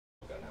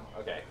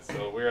Okay,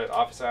 so we're at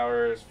office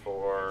hours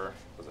for,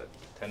 was it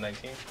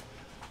 10:19?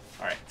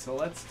 All right, so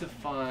let's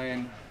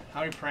define, how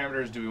many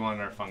parameters do we want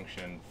in our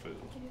function foo?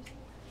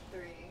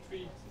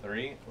 3.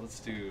 3? Let's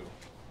do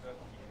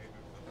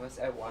Let's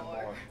add one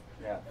more.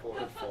 Yeah,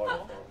 4.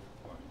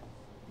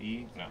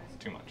 E? No,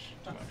 too much.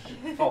 Too much.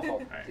 4. All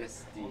right.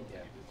 Just D, yeah.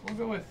 We'll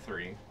go with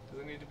 3. Does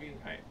it need to be?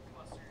 All right.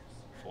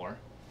 4.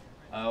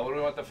 What do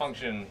we want the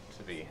function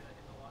to be?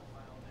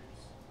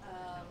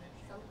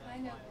 Some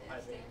kind of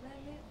if statement,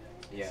 maybe?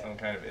 Yeah. Some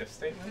kind of if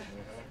statement?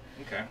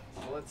 Okay.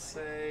 So let's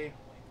say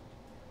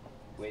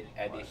With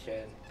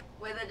addition.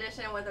 With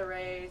addition, with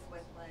arrays,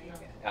 with like...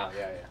 Oh,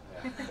 yeah.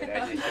 With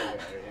addition,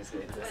 with arrays.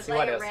 With See like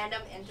what a else?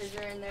 random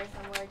integer in there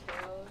somewhere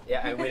too.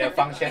 Yeah, and with a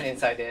function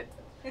inside it.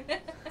 we'll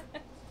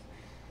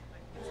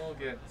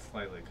get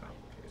slightly complicated.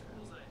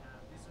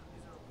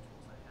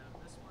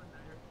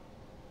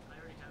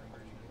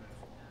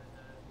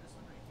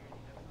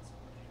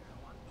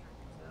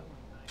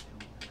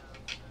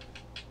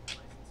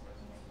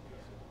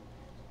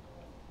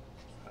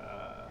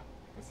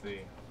 Let's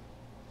see.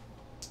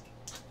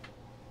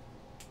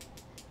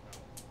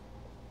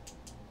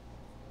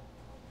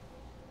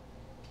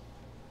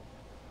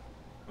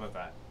 How about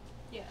that?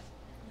 Yeah.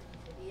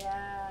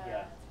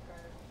 Yeah.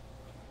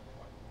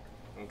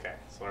 Okay,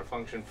 so our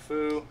function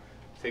foo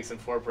takes in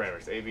 4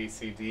 parameters, a, b,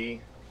 c,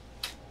 d.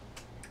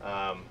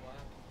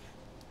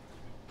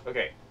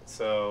 Okay,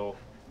 so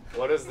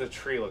what does the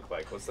tree look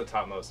like? What's the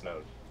topmost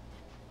node?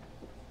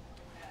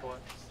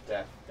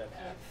 Def.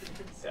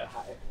 Yeah.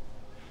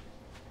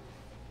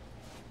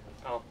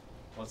 Oh,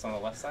 what's on the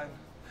left side?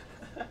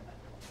 The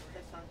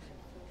function.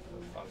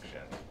 The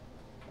function.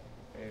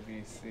 A,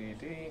 B, C,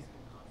 D.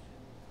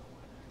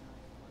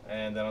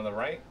 And then on the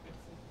right?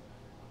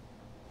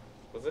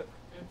 Was it?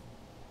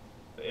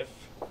 The if?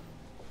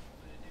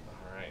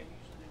 Alright.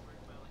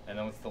 And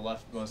then what's the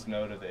leftmost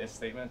node of the if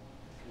statement?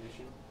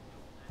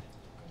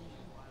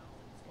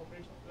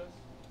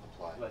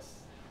 Apply.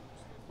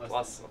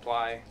 Plus,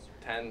 apply,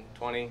 10,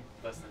 20,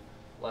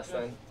 less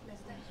than.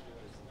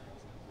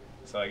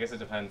 So I guess it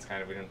depends kind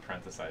of, we didn't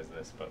parenthesize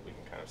this, but we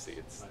can kind of see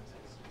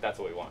that's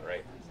what we want,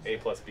 right? A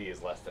plus B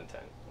is less than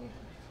 10.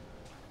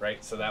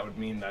 Right, so that would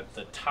mean that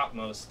the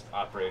topmost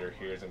operator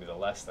here is going to be the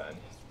less than.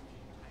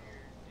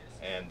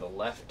 And the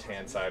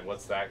left-hand side,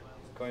 what's that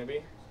going to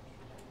be?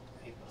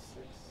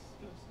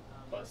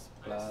 Plus.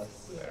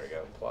 There we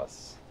go,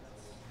 plus.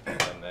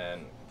 And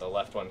then the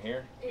left one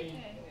here? A.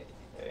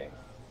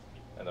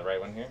 And the right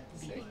one here?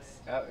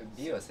 6.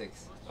 B or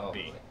 6? Oh.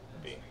 B.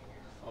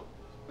 Oh.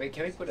 Wait,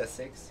 can we put a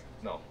 6?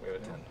 No, we have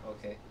a 10.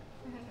 Okay.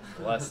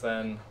 Less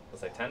than,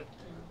 let's say 10?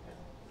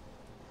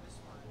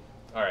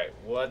 All right,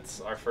 what's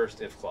our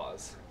first if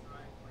clause?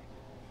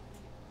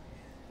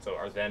 So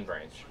our then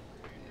branch.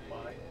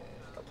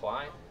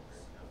 Apply.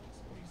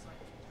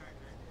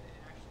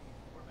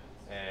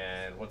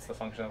 And what's the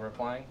function that we're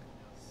applying?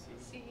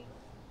 C.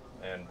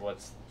 And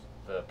what's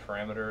the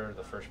parameter,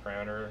 the first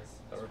parameter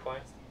that we're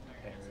applying?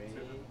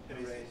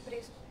 Array.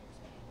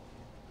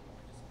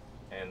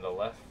 And the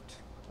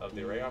left of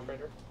the array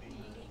operator? D.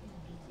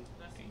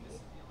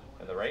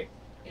 And the right?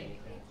 A.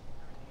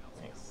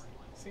 Nice.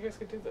 So you guys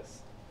could do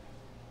this.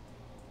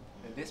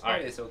 And this All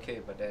part right. is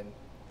okay, but then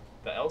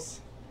The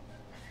else?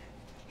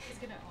 It's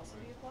gonna also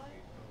be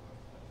applied?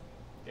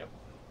 Yep.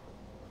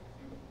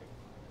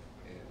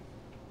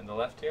 And the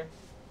left here?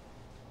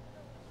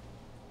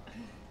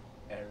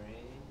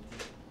 array.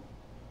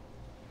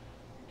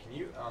 Can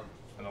you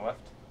And the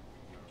left?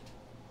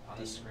 on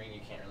the screen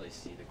you can't really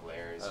see the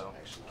glares. Oh.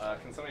 Actually,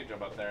 Can somebody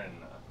jump up there and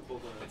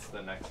it's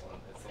the next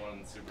one. It's the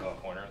one super in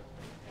the corner.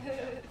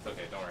 It's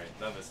okay, don't worry.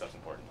 None of this stuff's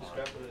important.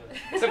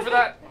 Except for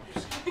that!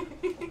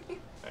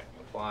 Okay,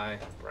 apply,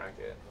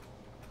 bracket.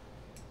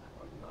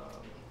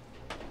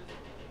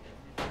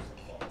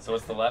 So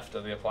what's the left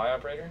of the apply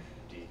operator?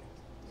 D.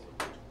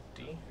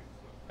 D.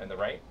 And the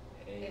right?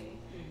 A.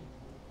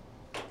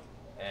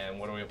 And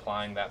what are we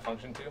applying that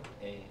function to?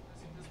 A.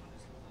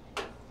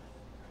 Is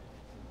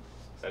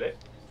that it?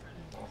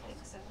 I think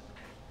so.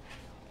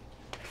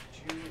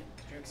 Could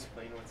you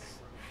explain what's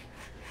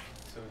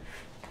so?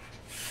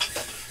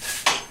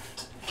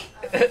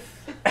 Is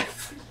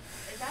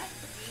that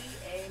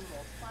D-A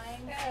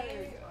multiplying A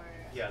or?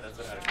 Yeah, that's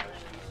what I had a question.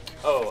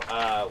 Oh,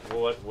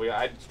 well, we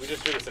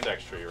just drew the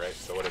syntax tree, right?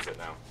 So what is it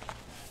now?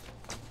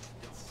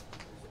 It's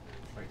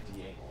like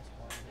D8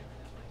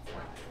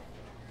 multiplying.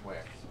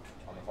 Where?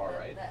 On the far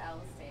right? The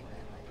else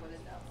statement. Like, what is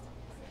else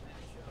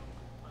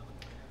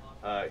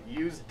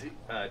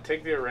statement?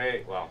 Take the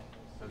array, well,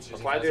 That's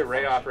using apply as the a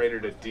array function. operator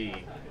to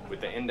D with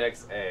the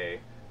index A.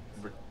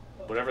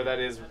 Whatever that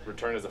is,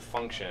 return as a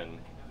function.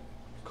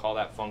 Call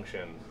that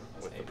function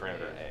with the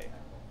parameter A.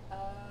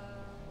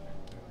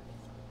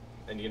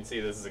 And you can see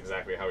this is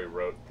exactly how we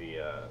wrote the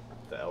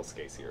else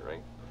case here,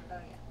 right? Oh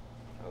yeah.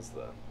 That's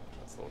a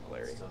little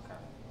glary. Still kind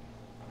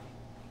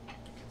of.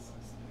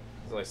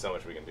 There's only so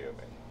much we can do,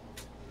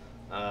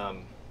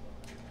 man.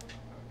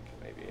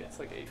 Maybe it's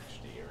like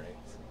HD, right?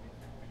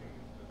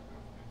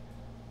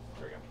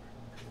 There we go.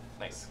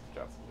 Nice.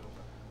 Good job.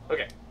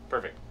 Okay,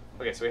 perfect.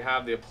 Okay, Okay, so we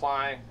have the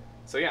apply.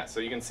 So yeah,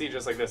 so you can see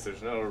just like this,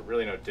 there's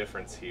really no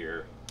difference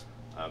here.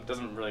 It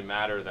doesn't really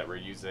matter that we're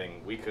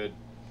using, we could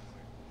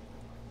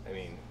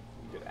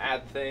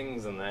add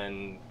things and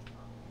then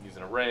use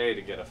an array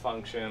to get a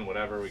function,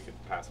 whatever, we could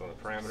pass one of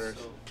the parameters.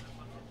 So,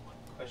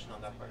 question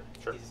on that part.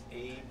 Sure. Is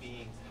A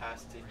being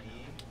passed to D,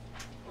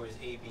 or is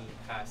A being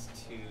passed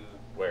to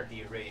Where?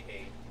 the array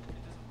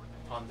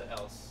A? On the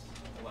else.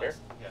 Here?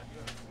 Yeah.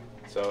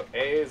 So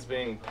A is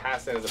being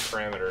passed in as a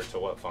parameter to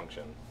what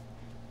function?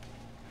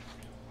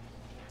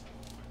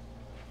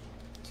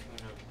 To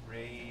an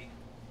array,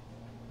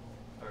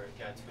 to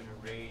an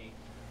array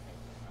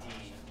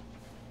D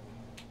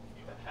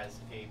that has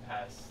A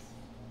passed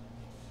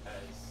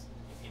as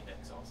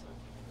index also.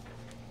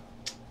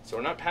 So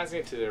we're not passing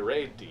it to the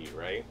array D,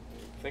 right?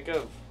 Think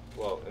of,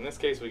 well, in this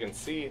case we can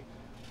see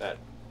that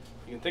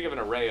you can think of an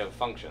array of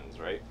functions,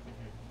 right?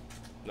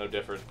 No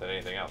different than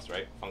anything else,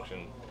 right?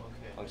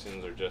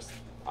 Functions are just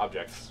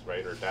objects,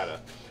 right, or data.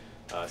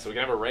 So we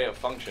can have an array of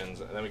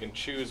functions, and then we can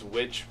choose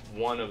which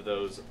one of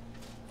those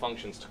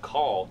functions to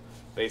call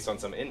based on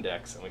some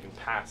index, and we can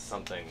pass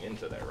something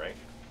into there, right?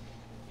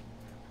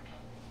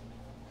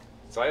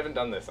 So I haven't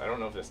done this. I don't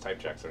know if this type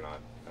checks or not.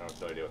 I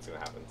have no idea what's going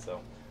to happen. So,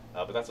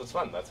 but that's what's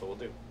fun. That's what we'll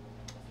do.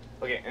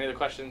 Okay, any other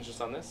questions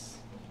just on this?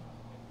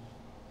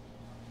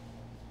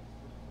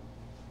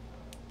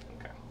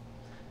 Okay.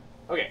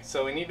 Okay,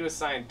 so we need to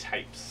assign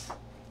types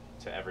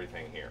to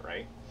everything here,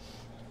 right?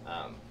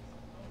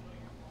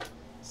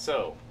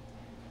 So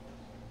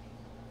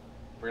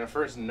we're going to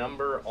first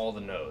number all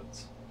the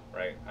nodes,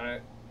 right?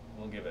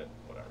 We'll give it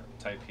whatever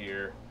type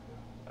here.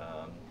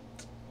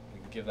 We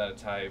can give that a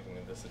type. We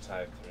can give this a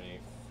type 3,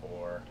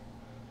 4,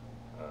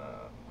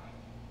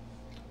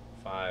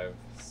 5,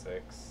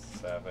 6,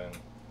 7,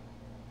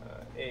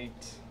 8,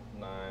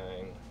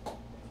 9, 10.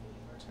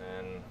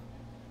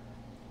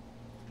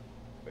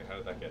 Wait, how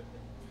did that get?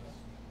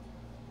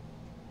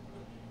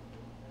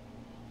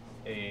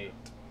 8,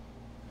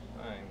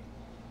 9,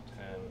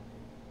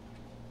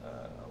 10,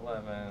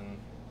 11,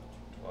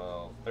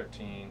 12,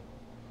 13,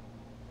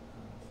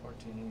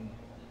 14,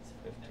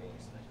 15,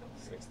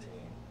 16,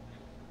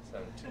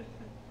 17,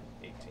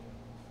 18.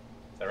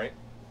 Is that right?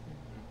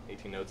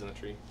 18 nodes in the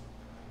tree.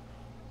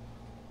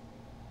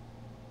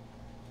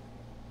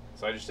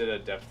 So I just did a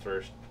depth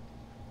first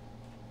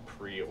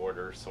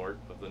pre-order sort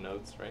of the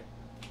nodes, right?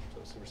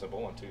 So super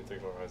simple. 1, 2, 3,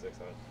 4, 5, 6,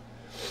 7.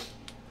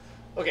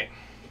 Okay.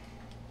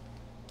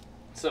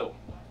 So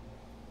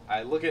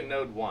I look at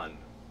node 1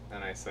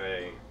 and I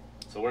say,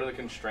 so what are the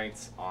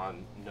constraints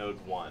on node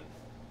 1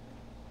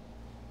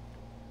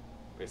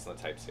 based on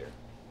the types here?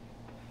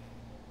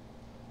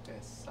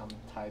 There's some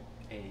type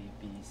A,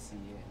 B, C,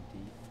 and D.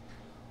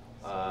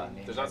 So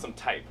There's not some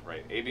type,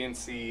 right? A, B, and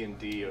C and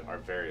D are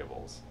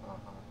variables,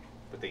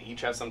 but they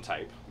each have some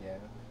type. Yeah.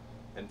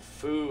 And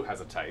foo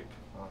has a type,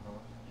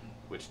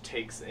 which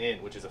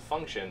is a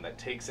function that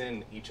takes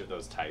in each of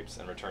those types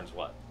and returns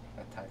what?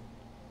 A type.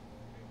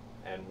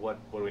 And what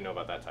do we know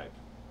about that type?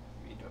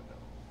 We don't know.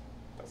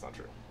 That's not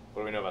true.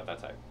 What do we know about that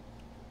type?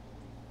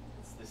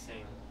 It's the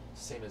same.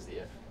 Same as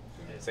the if.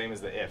 Same as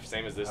the if,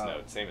 same as this Oh.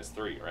 node, same as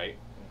 3, right? Okay.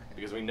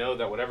 Because we know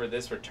that whatever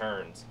this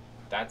returns,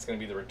 that's going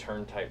to be the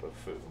return type of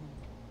foo.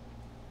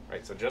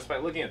 Right, so just by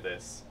looking at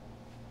this,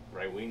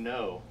 right, we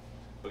know,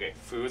 okay,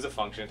 foo is a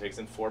function, it takes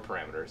in 4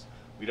 parameters.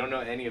 We don't know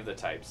any of the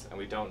types, and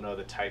we don't know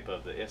the type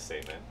of the if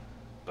statement.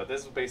 But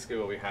this is basically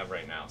what we have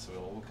right now. So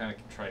we'll kind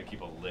of try to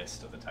keep a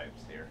list of the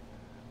types here.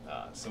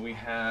 So we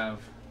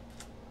have,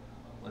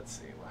 let's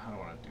see, how do I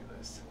want to do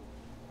this?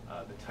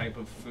 The type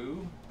of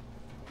foo,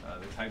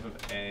 the type of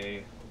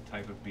A, the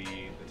type of B,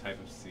 the type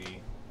of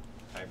C,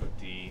 type of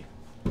D.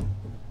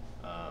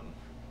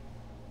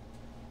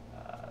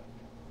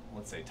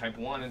 Let's say type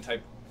 1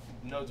 and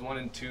nodes 1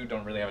 and 2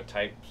 don't really have a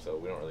type, so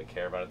we don't really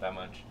care about it that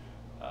much.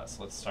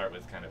 So let's start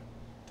with kind of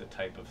the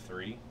type of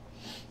 3.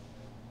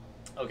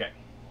 Okay.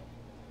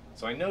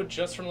 So I know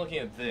just from looking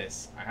at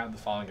this, I have the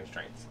following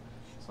constraints.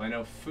 So I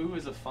know foo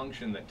is a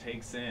function that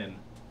takes in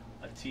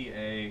a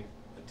TA, a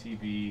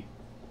TB,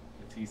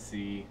 a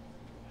TC,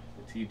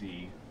 a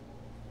TD,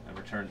 and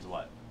returns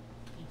what?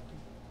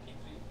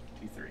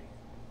 T3.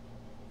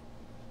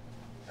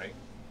 Right?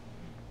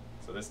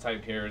 So this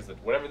type here is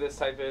that whatever this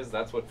type is,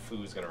 that's what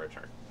foo is going to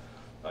return.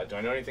 Do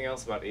I know anything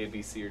else about A,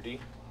 B, C, or D?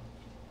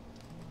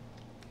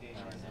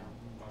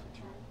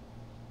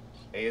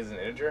 A is an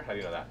integer? How do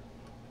you know that?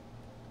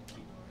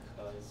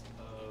 Because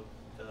of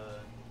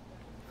the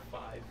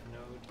 5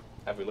 node.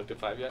 Have we looked at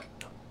 5 yet?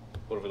 No.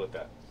 What have we looked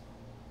at?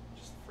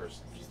 Just the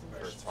first.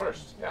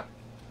 First, yeah.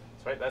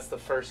 That's right. That's the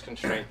first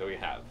constraint that we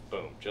have.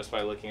 Boom. Just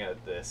by looking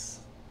at this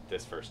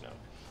first node.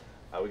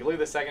 We can look at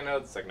the second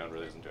node. The second node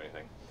really doesn't do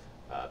anything.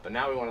 But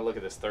now we want to look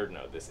at this third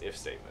node, this if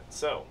statement.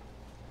 So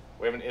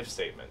we have an if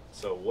statement.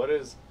 So what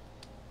does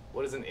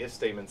an if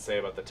statement say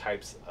about the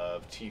types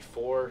of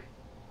T4,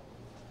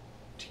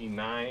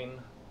 T9,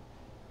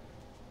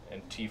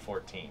 and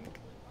T14?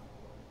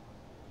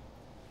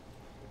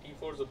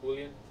 T4 is a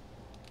boolean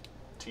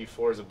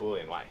T4 is a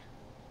boolean. Why?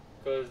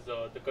 because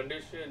the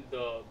condition,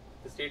 the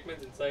the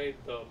statements inside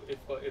the if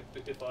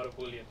are a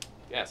boolean.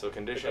 Yeah, so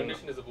condition, The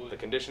condition is a boolean. the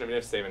condition of an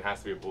if statement has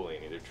to be a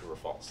boolean, either true or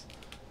false.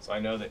 So I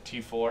know that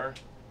T4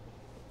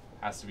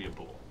 has to be a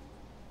bool,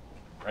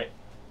 right?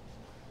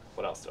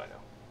 What else do I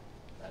know?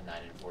 9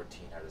 and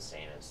 14 are the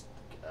same as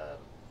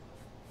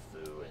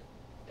foo and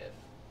if.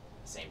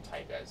 Same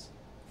type as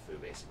foo,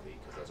 basically,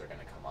 because those are going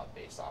to come up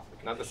based off the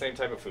condition. Not the same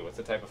type of foo. What's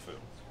the type of foo?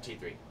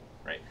 T3.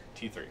 Right,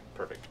 T3,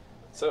 perfect.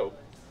 So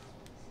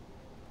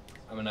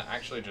I'm gonna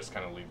actually just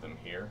kind of leave them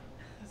here.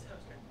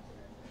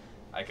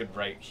 I could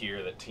write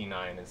here that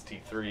T9 is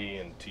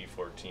T3 and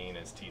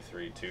T14 is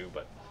T3 too,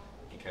 but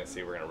you kind of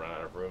see we're gonna run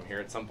out of room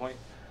here at some point.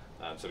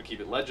 So to keep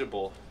it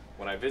legible,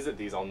 when I visit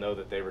these, I'll know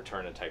that they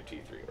return a type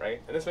T3,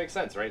 right? And this makes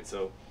sense, right?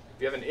 So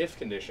if you have an if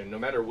condition, no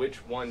matter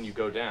which one you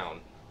go down,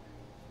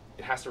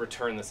 it has to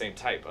return the same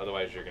type,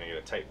 otherwise you're gonna get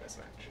a type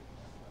mismatch.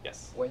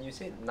 Yes? When you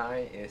say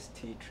 9 is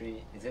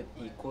T3, is it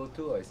equal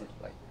to or is it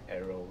like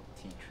arrow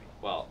T3?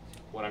 Well,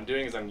 what I'm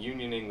doing is I'm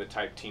unioning the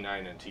type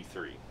T9 and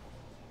T3,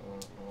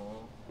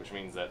 which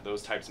means that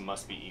those types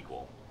must be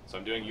equal. So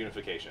I'm doing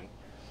unification.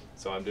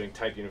 So I'm doing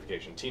type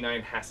unification.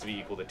 T9 has to be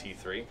equal to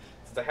T3.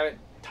 Since I haven't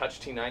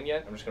touched T9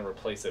 yet, I'm just going to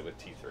replace it with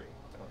T3.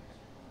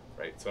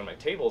 Right? So in my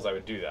tables, I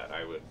would do that.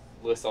 I would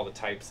list all the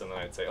types, and then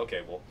I'd say,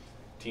 okay, well,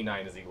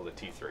 T9 is equal to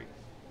T3.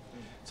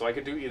 So I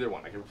could do either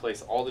one. I could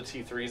replace all the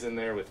T3s in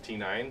there with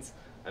T9s,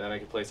 and then I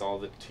could replace all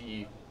the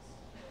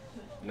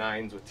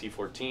T9s with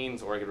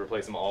T14s, or I could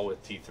replace them all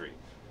with T3.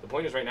 The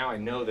point is right now I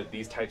know that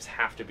these types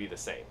have to be the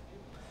same.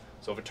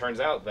 So if it turns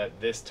out that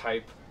this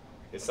type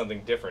is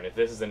something different, if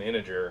this is an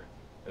integer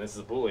and this is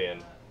a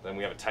Boolean, then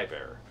we have a type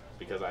error,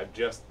 because I've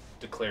just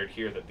declared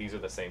here that these are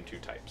the same two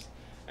types,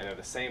 and they're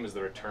the same as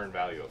the return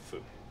value of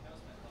foo.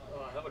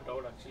 I have a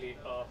doubt actually.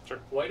 Sure.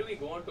 Why do we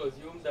go on to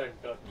assume that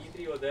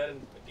T3 over there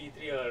and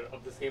T3 are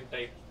of the same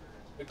type?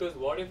 Because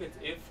what if its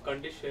if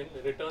condition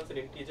returns an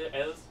integer,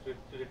 else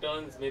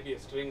returns maybe a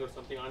string or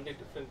something? Aren't they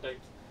different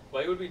types?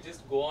 Why would we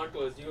just go on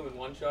to assume in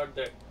one shot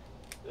that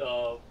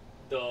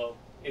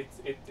it's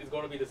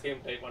going to be the same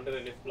type under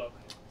an if block?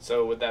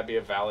 So would that be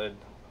a valid,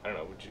 I don't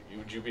know,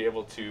 would you be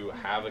able to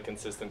have a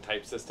consistent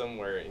type system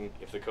where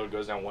if the code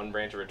goes down one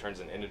branch it returns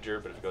an integer,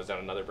 but if it goes down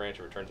another branch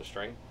it returns a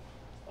string?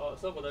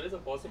 So, but that is a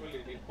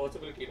possibility,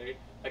 right?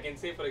 I can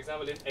say, for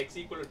example, if x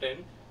equal to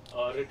 10,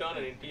 return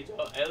an integer,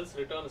 else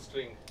return a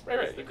string.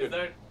 Right. Is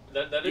that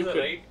is a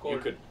right code? You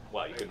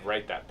could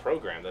write that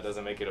program. That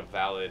doesn't make it a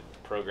valid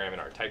program in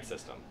our type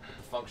system.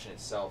 The function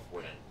itself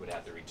would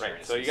have to return.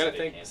 Right. So you got to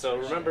think. So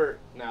remember,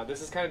 now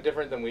this is kind of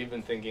different than we've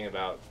been thinking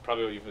about.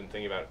 Probably what you've been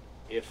thinking about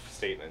if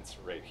statements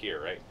right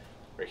here, right?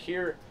 Right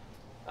here,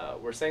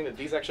 we're saying that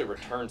these actually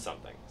return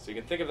something. So you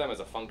can think of them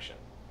as a function.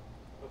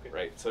 Okay.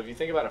 Right. So if you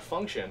think about a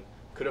function,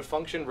 could a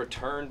function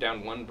return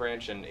down one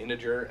branch an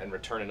integer and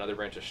return another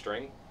branch a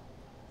string?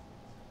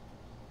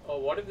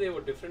 What if they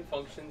were different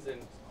functions and?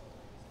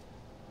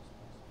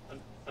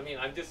 I mean,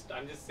 I'm just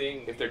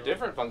saying. If they're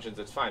different functions,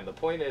 it's fine. The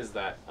point is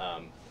that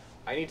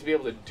I need to be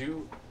able to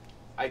do.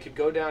 I could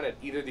go down at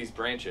either of these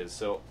branches.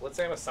 So let's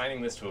say I'm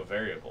assigning this to a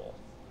variable,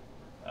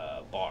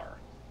 bar,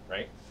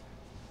 right?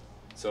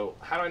 So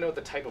how do I know what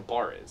the type of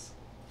bar is?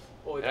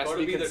 Oh, it has to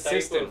be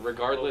consistent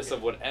regardless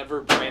of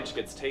whatever branch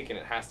gets taken.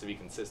 It has to be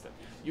consistent.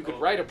 You could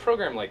write a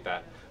program like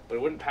that, but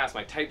it wouldn't pass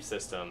my type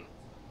system.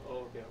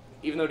 Okay.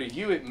 Even though to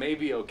you it may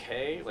be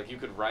okay, like you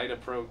could write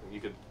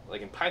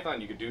like in Python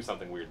you could do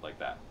something weird like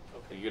that.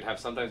 Okay. You could have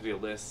sometimes be a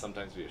list,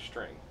 sometimes be a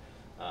string.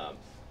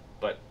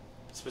 But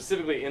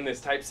specifically in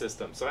this type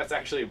system, so that's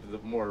actually the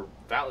more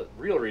valid,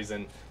 real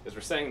reason is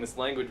we're saying this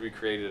language we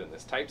created in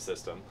this type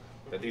system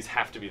that these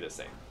have to be the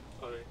same.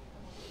 All right.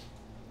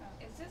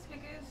 Is this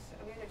because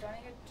we're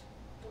returning it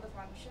to the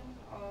function,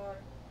 or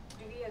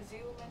do we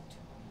assume it?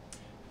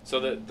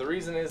 So the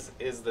reason is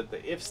that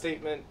the if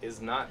statement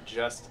is not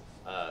just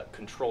a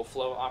control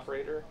flow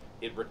operator,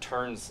 it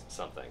returns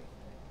something.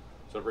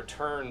 So it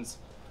returns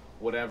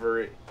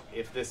whatever,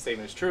 if this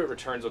statement is true, it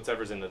returns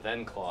whatever's in the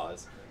then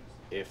clause.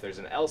 If there's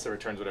an else, it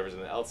returns whatever's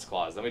in the else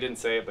clause. Then we didn't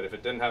say it, but if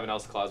it didn't have an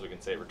else clause, we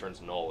can say it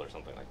returns null or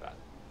something like that.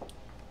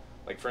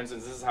 Like for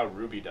instance, this is how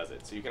Ruby does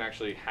it. So you can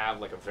actually have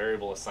like a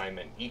variable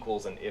assignment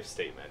equals an if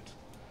statement,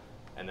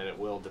 and then it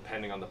will,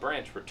 depending on the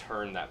branch,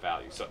 return that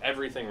value. So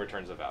everything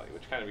returns a value,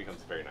 which kind of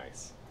becomes very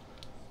nice.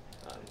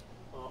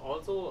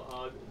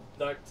 Also,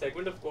 that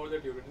segment of code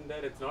that you've written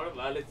there, it's not a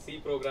valid C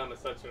program as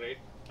such, right?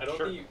 I don't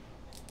think you...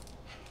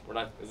 We're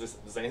not,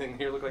 does anything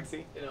here look like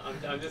C? You know,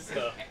 I'm just...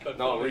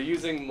 no, we're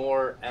using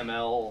more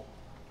ML,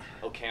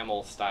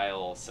 OCaml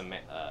style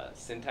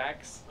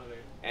syntax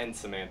and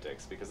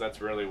semantics, because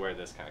that's really where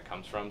this kind of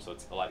comes from, so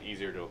it's a lot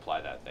easier to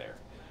apply that there.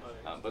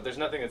 But there's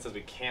nothing that says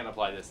we can't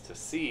apply this to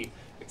C,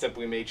 except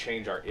we may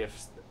change our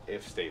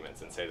if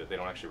statements and say that they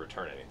don't actually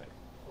return anything.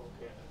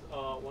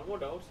 Okay. One more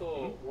doubt.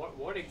 So,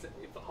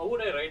 how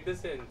would I write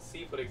this in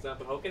C, for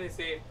example? How can I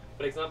say,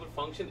 for example,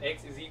 function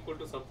x is equal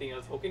to something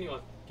else? How can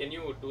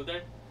you do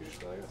that?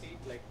 C,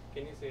 like,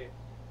 can you say?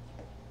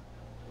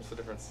 What's the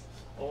difference?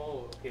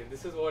 Oh, okay.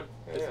 This is what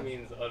this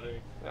means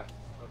already. Yeah.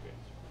 Okay.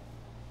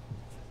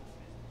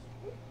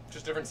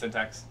 Just different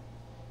syntax.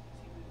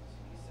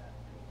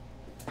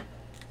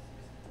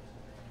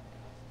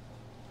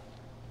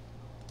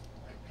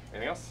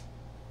 Anything else?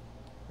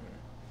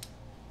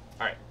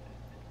 All right.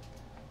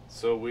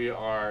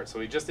 So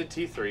we just did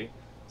T3.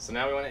 So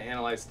now we want to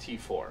analyze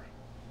T4.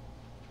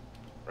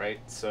 Right?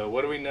 So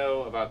what do we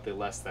know about the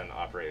less than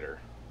operator?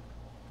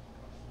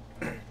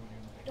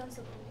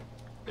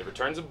 It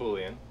returns a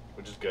Boolean,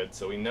 which is good.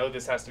 So we know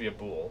this has to be a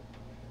bool.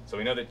 So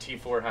we know that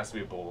T4 has to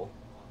be a bool,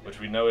 which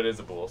we know it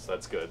is a bool, so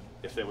that's good.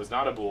 If it was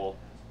not a bool,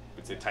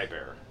 we'd say type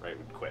error, right?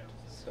 We'd quit.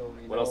 So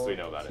we What else do we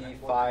know about it?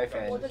 T5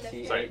 and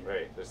T8. Sorry,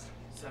 right. There's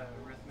It's an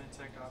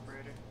arithmetic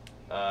operator.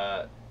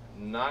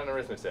 not an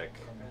arithmetic.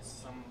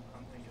 There's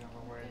I'm thinking of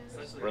a word.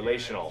 Essentially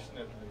Relational.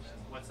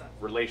 What's that?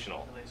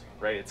 Relational, Relational.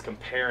 right? It's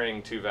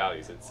comparing two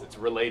values. It's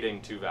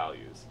relating two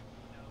values,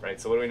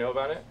 right? So what do we know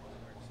about it?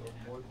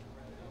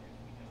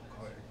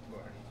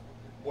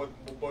 So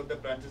both the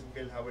branches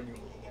will have a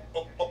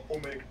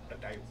numeric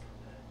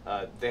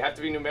type. They have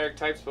to be numeric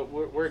types, but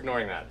we're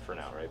ignoring that for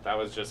now, right? That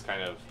was just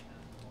kind of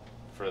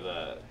for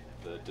the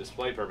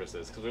display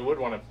purposes, because we would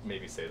want to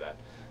maybe say that.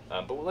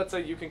 But let's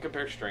say you can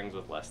compare strings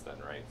with less than,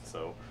 right?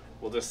 So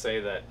we'll just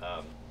say that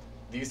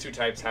these two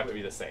types have to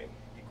be the same,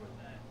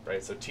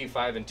 right? So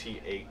T5 and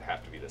T8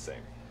 have to be the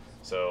same.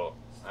 So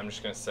I'm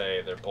just going to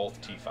say they're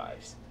both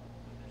T5s.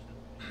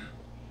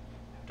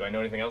 Do I know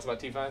anything else about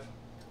T5?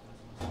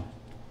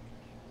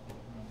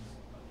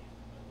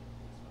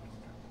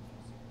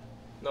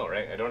 No,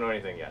 right? I don't know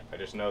anything yet. I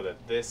just know that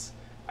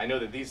I know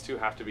that these two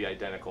have to be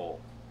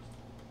identical,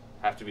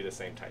 have to be the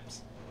same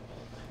types.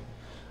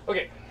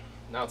 Okay,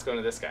 now let's go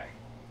into this guy.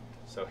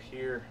 So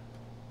here,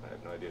 I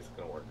have no idea if it's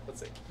going to work.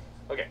 Let's see.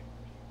 Okay,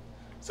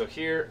 so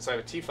here, so I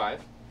have a T5,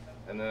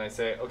 and then I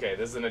say, okay,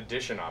 this is an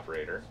addition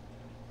operator.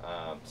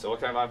 So what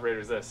kind of operator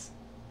is this?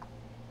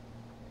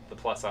 The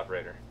plus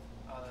operator.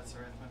 Oh, that's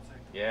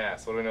arithmetic. Yeah,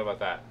 so what do we know about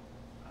that?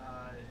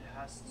 It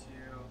has to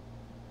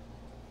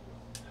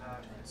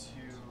have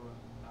two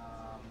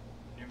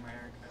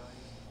numeric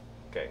values.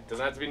 Okay, it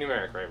doesn't have to be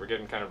numeric, right? We're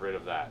getting kind of rid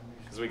of that,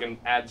 because we can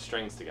add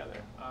strings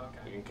together. Oh, okay.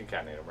 We can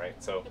concatenate them, right?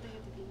 So But they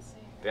have to be the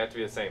same. they have to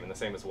be the same, and the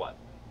same as what?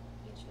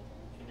 Each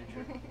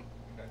Integer.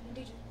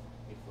 Integer.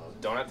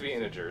 Don't have to be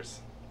integers.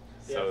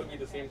 They So have to be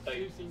the same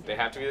type. they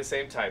have to be the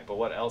same type, but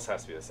what else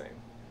has to be the same?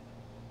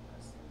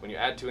 When you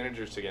add two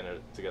integers together,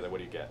 what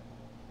do you get?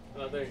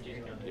 Another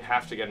integer. You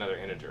have to get another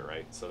integer,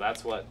 right? So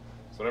that's what,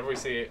 so whenever we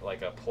see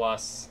like a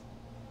plus,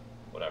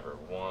 whatever,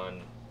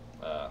 one,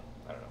 I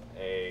don't know,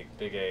 A,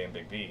 big A and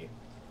big B,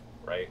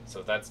 right? So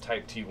if that's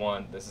type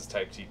T1, this is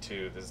type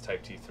T2, this is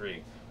type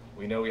T3.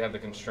 We know we have the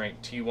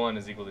constraint T1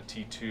 is equal to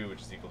T2,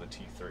 which is equal to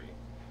T3,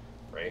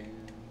 right?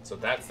 So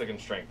that's the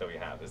constraint that we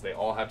have, is they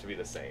all have to be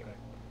the same.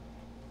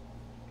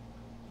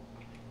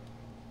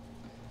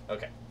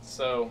 Okay,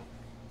 so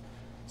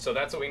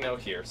that's what we know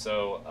here.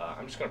 So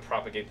I'm just going to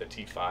propagate the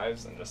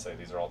T5s and just say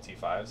these are all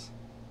T5s.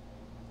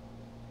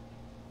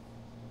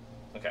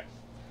 Okay,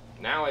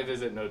 now I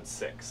visit node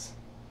 6,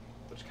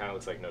 which kind of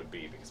looks like node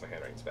B because my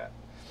handwriting's bad.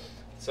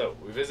 So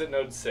we visit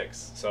node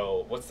 6.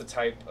 So what's the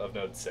type of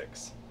node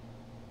 6?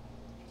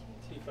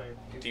 T5.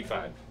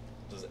 T5.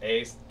 Does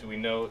A, do we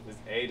know,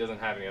 A doesn't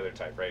have any other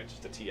type, right? It's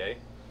just a TA.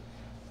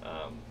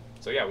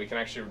 So yeah, we can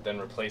actually then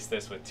replace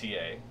this with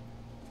TA,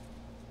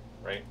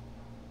 right?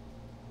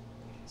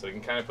 So we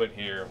can kind of put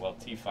here, well,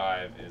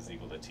 T5 is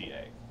equal to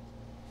TA.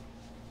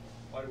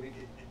 Or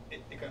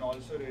it can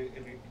also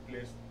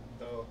replace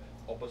the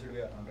opposite way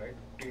around, right?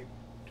 Can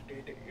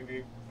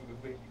be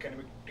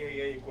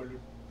TA equal to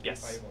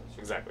Yes, T5 also.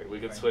 exactly. We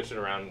could Fine. switch it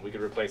around. We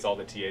could replace all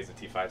the TAs with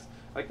T5s.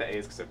 I like the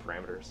A's because they're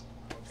parameters.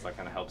 So that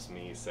kind of helps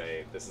me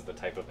say this is the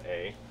type of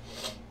A.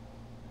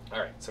 All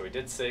right, so we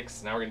did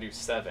 6. Now we're going to do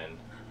 7.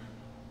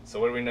 So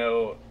what do we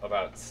know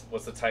about,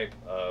 what's the type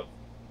of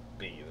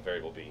B, the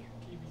variable B?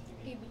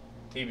 TB.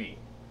 TB.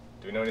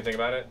 Do we know anything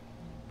about it?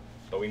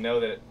 But we know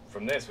that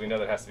from this, we know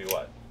that it has to be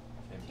what?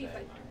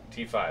 T5.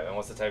 T5. And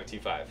what's the type of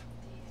T5?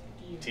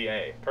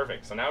 TA.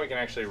 Perfect. So now we can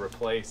actually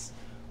replace,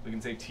 we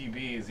can say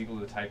TB is equal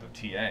to the type of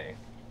TA. And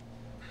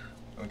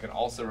we can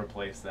also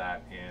replace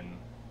that in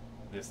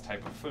this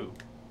type of foo.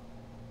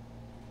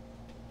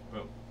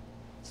 Boom.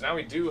 So now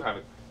we do have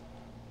a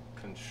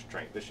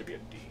constraint. This should be a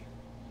D.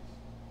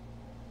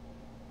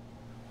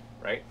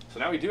 Right? So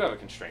now we do have a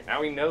constraint. Now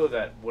we know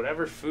that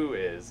whatever foo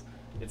is,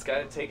 it's got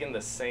to take in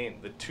the same,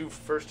 the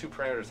first two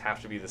parameters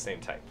have to be the same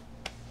type.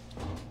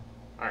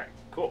 All right,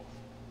 cool.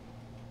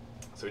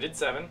 So we did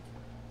 7.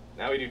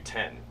 Now we do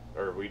 10,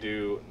 or we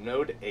do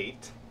node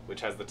 8,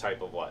 which has the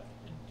type of what?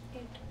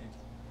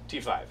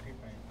 T5.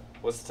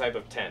 What's the type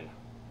of 10?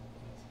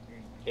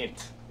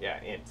 Int.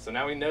 Yeah, int. So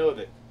now we know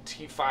that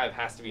T5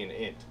 has to be an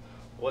int.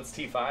 What's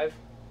T5?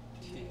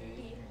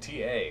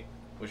 TA,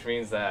 which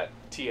means that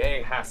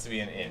TA has to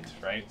be an int,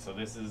 right? So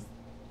this is,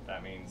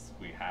 that means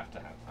we have to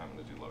have, I'm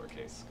going to do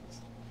lowercase.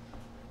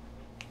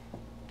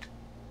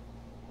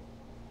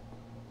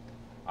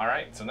 All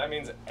right, so that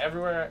means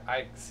everywhere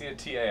I see a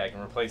TA, I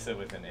can replace it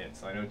with an int.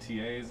 So I know TA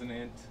is an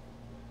int.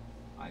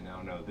 I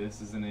now know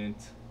this is an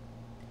int.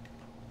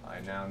 I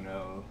now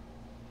know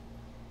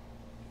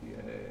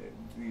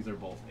these are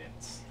both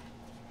ints.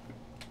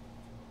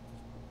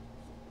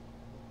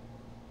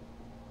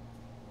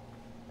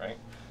 right?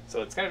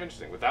 So it's kind of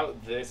interesting.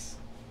 Without this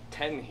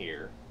 10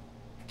 here,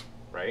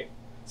 right?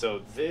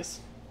 So this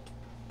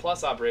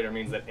plus operator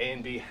means that A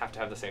and B have to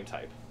have the same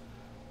type.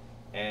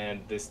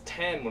 And this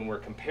 10, when we're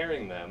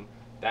comparing them,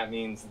 that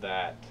means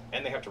that,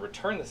 and they have to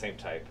return the same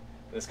type.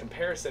 And this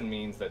comparison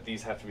means that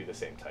these have to be the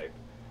same type.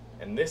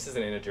 And this is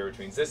an integer, which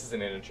means this is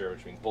an integer,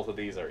 which means both of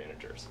these are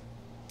integers.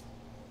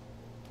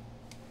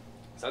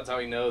 So that's how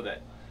we know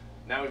that,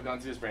 now we've gone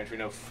through this branch, we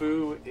know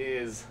foo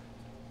is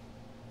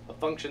a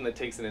function that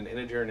takes in an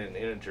integer and an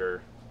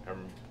integer,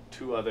 and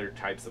two other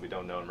types that we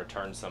don't know, and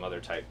returns some other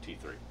type,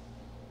 T3.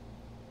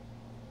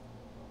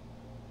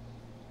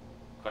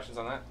 Questions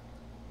on that?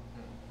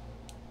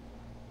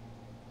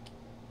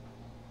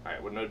 All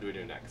right, what node do we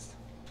do next?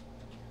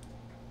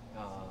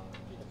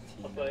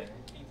 Apply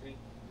T3.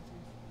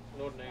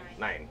 Node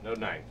 9. Node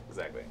 9,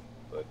 exactly.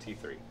 So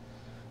T3.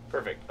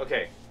 Perfect.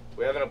 Okay,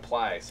 we have an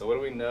apply. So what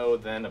do we know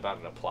then about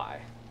an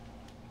apply?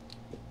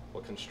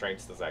 What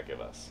constraints does that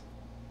give us?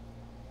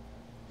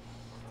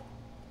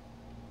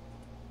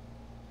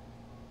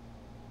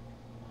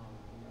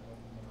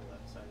 The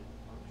left side of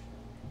the function.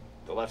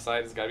 The left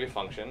side has got to be a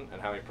function,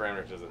 and how many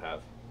parameters does it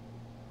have?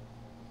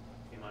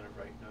 The amount of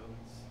right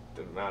nodes.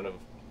 The amount of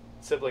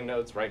sibling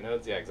nodes, right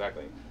nodes? Yeah,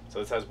 exactly. So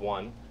this has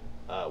 1.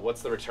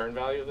 What's the return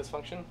value of this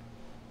function?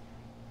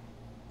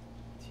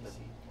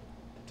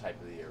 The type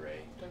of the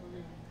array.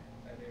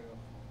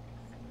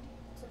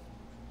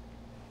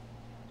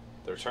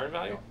 The return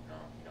value? No,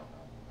 you don't know.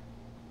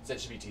 So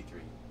it should be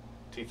T3.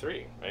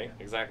 T3, right?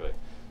 Exactly.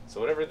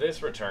 So whatever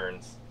this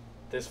returns,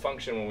 this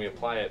function, when we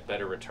apply it,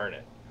 better return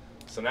it.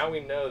 So now we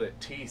know that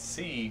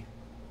TC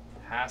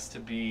has to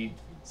be,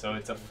 so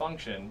it's a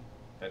function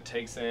that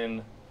takes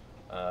in,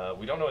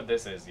 we don't know what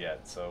this is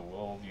yet, so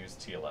we'll use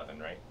T11,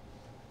 right?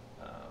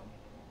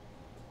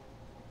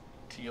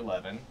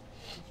 T11,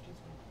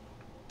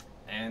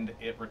 and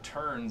it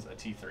returns a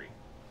T3.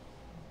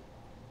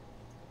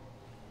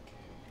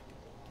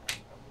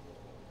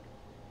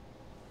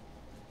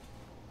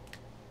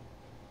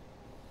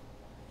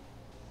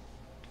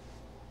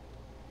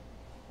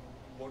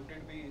 Won't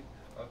it be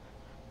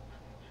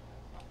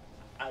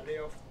array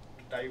of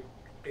type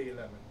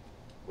T11?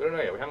 We don't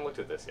know yet. We haven't looked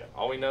at this yet.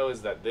 All we know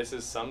is that this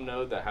is some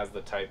node that has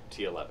the type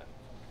T11.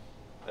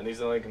 And these are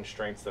the only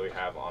constraints that we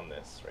have on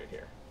this right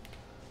here.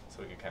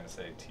 So we could kind of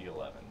say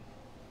T11.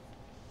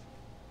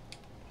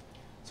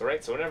 So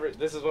so whenever,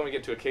 this is when we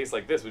get to a case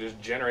like this, we just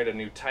generate a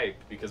new type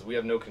because we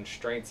have no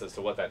constraints as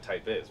to what that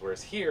type is.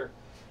 Whereas here,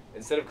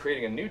 instead of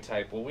creating a new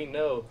type, well, we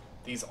know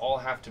these all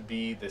have to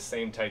be the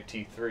same type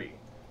T3.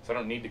 So I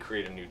don't need to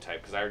create a new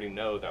type because I already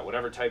know that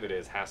whatever type it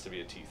is has to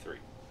be a T3.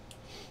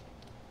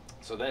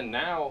 So then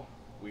now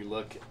we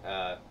look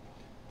at,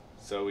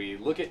 so we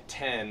look at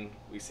 10,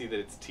 we see that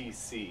it's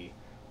TC.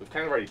 We've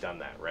kind of already done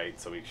that, right?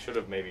 So we should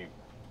have maybe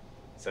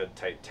said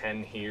type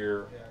 10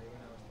 here, Yeah, even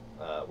I was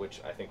thinking.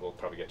 which I think we'll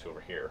probably get to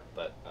over here.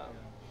 But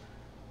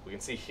we can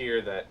see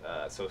here that,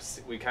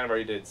 we kind of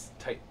already did,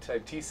 type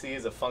TC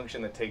is a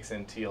function that takes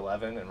in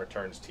T11 and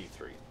returns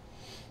T3.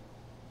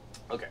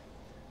 Okay,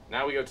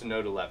 now we go to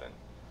node 11.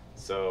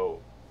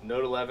 So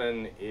node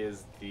 11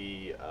 is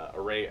the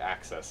array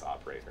access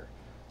operator.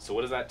 So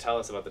what does that tell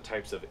us about the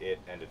types of it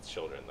and its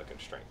children, the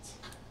constraints?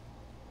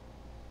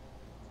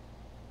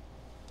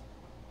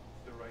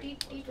 The right.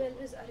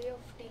 T12 is array of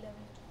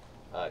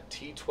T11.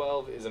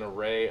 T12 is an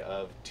array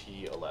of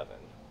T11.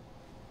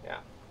 Yeah.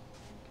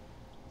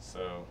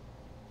 So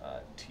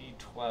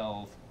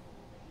T12,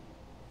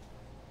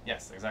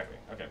 yes, exactly.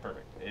 Okay,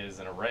 perfect. Is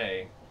an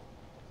array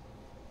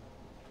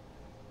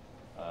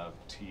of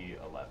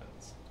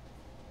T11s.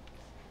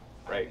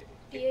 Right.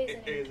 TA is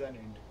an A int. is an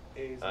int. A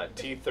is an int.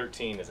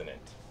 T13 is an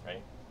int,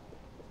 right?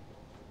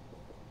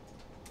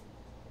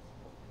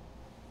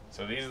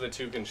 So these are the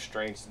two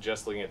constraints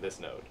just looking at this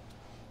node.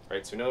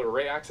 Right, so we know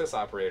array access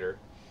operator,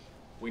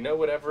 we know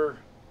whatever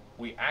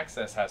we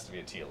access has to be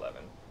a T11,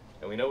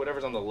 and we know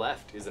whatever's on the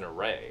left is an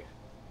array.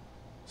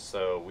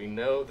 So we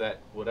know that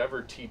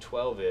whatever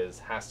T12 is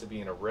has to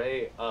be an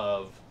array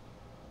of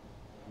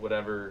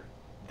whatever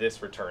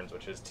this returns,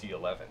 which is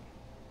T11.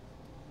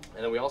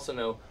 And then we also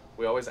know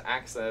we always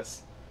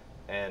access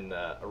an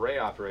array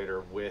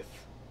operator with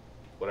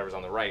whatever's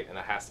on the right, and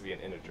that has to be an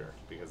integer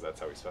because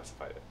that's how we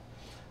specified it.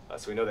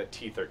 So we know that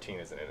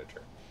T13 is an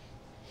integer.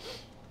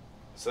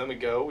 So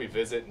then we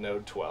visit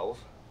node 12,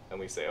 and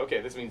we say,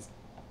 okay, this means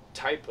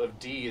type of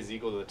D is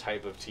equal to the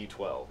type of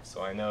T12.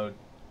 So I know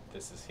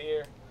this is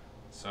here,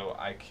 so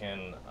I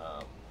can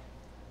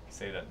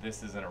say that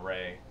this is an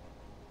array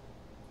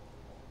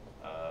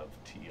of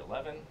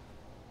T11.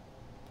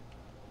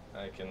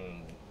 I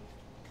can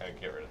kind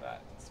of get rid of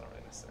that. It's not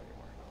really necessary anymore.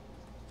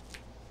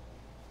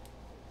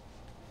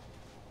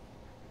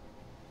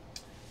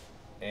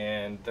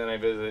 And then I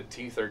visit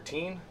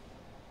T13,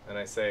 and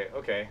I say,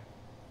 okay,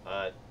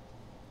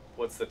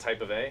 what's the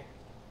type of A?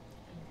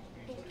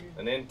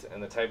 An int,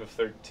 and the type of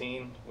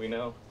 13 we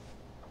know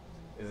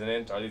is an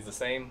int. Are these the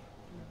same?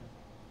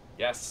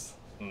 Yes,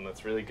 and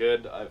that's really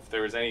good. If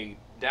there was any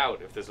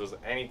doubt, if this was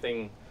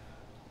anything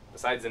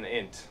besides an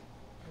int,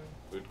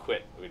 We'd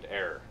quit. We'd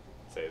error.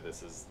 Say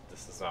this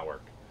does not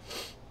work.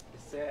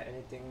 Is there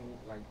anything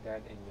like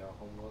that in your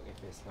homework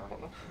if it's not?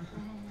 I'm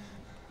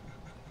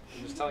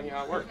just telling you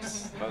how it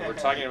works. But we're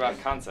talking about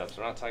concepts.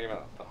 We're not talking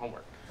about the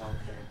homework.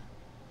 Okay.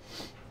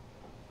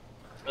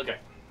 Okay.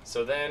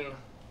 So then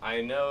I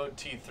know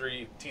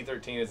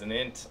T13 is an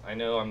int. I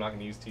know I'm not going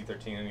to use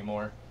T13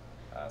 anymore.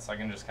 So I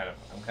can just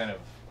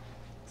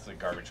it's like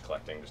garbage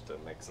collecting just to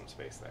make some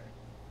space there.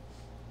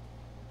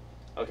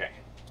 Okay.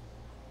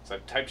 So I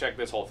type check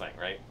this whole thing,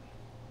 right?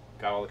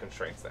 Got all the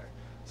constraints there.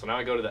 So now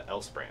I go to the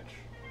else branch.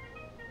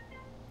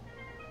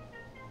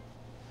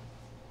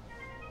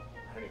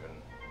 I don't even,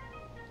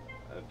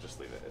 just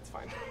leave it, it's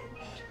fine.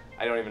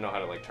 I don't even know how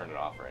to like turn it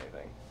off or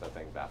anything. That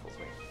thing baffles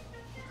me.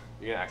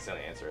 You're gonna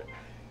accidentally answer it.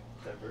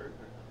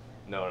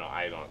 No,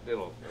 I don't,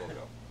 it'll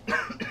go.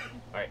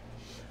 Alright,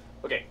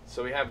 okay,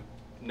 so we have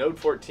node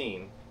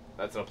 14,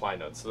 that's an apply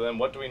node. So then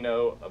what do we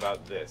know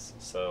about this?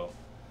 So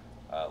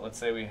let's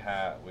say we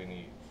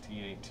need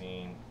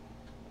T18,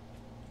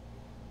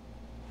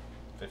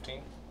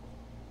 15?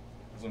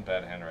 This isn't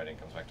bad handwriting,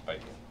 comes back to bite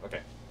you.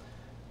 Okay.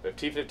 We have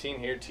T15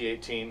 here,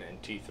 T18,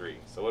 and T3.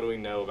 So what do we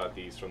know about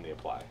these from the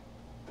apply?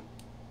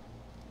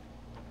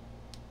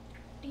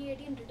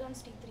 T18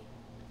 returns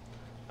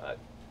T3.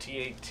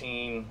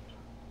 T18,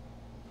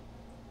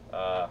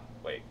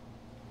 wait.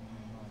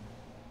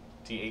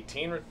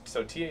 T18,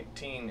 so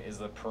T18 is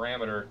the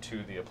parameter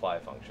to the apply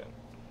function,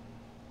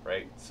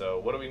 right?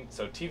 So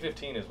so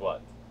T15 is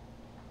what?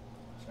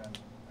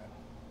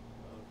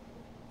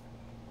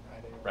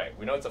 Right,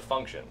 we know it's a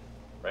function,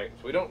 right?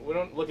 So we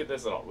don't look at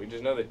this at all. We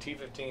just know that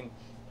T15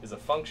 is a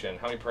function.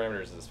 How many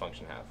parameters does this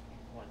function have?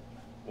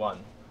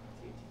 One.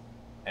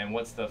 And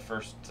what's the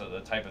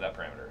type of that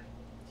parameter?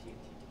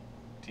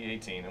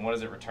 T18. And what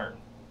does it return?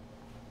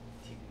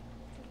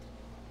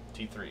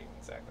 T3,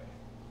 exactly.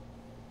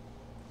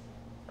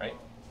 Right?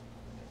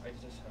 I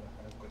just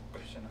had a quick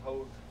question.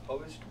 How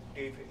is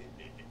T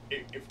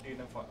if T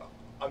in a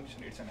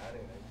function, it's an array,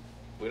 right?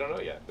 We don't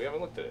know yet. We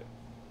haven't looked at it.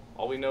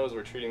 All we know is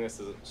we're treating this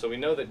as so we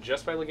know that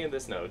just by looking at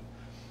this node,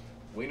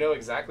 we know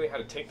exactly how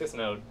to take this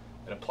node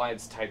and apply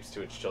its types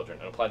to its children,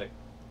 and apply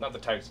not the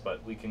types,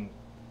 but we can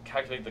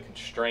calculate the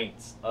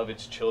constraints of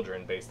its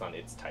children based on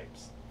its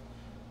types,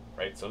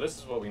 right? So this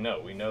is what we know.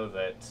 We know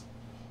that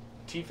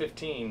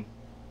T15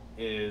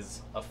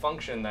 is a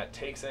function that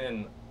takes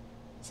in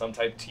some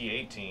type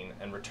T18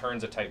 and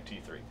returns a type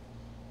T3.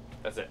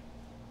 That's it.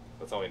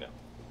 That's all we know.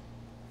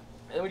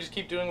 And then we just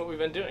keep doing what we've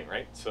been doing,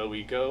 right? So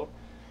we go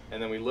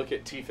and then we look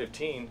at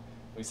T15,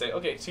 we say,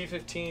 okay,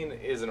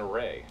 T15 is an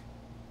array,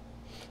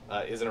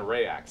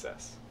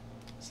 access.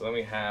 So then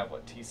we have,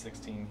 what,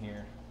 T16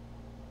 here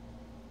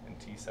and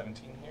T17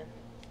 here?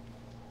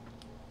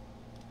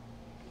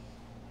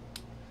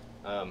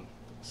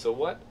 So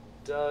what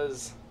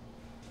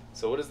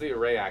is the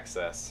array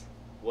access?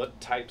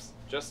 What types,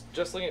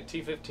 just looking at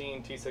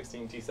T15,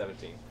 T16,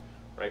 T17,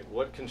 right?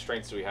 What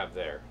constraints do we have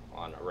there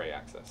on array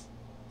access?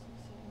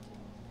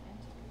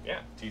 Yeah,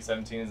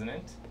 T17 is an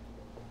int.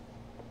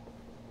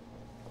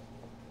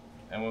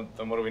 And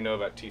then what do we know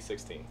about T16?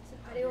 It's an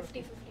array of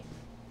T15.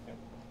 Yeah.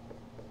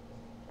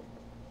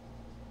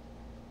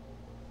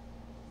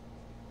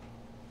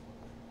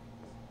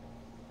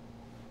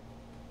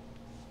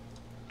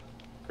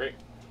 Great.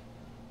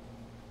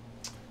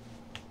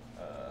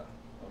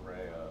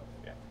 Array of,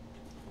 yeah.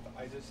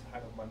 I just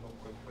had one more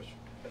quick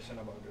question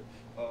about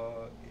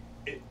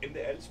it. In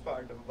the else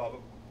part,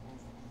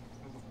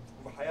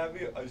 why have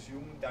we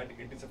assumed that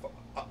it is a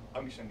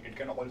function? It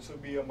can also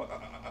be a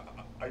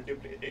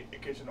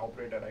multiplication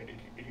operator, right?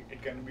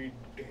 It can be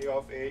A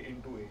of A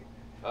into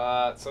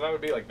A. So that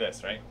would be like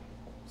this, right?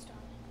 Star.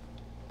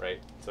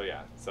 Right. So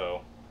yeah.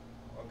 So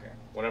Okay.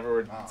 whenever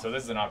we're so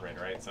this is an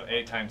operator, right? So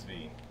A times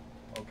B.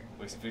 Okay.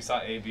 If we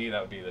saw AB,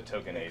 that would be the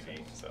token Makes AB.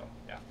 sense. So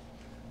yeah.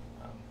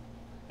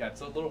 Yeah,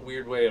 it's a little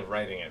weird way of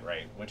writing it,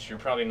 right? Which you're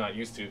probably not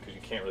used to because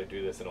you can't really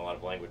do this in a lot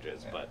of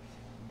languages. Yeah. But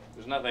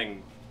there's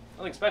nothing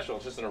special.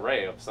 It's just an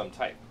array of some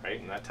type,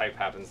 right? And that type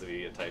happens to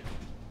be a type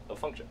of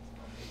function.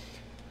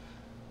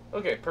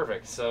 Okay,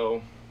 perfect.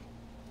 So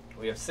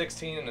we have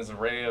 16 as an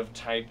array of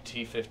type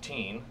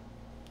T15.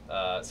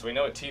 So we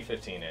know what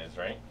T15 is,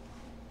 right?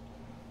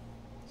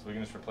 So we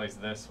can just replace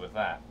this with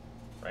that,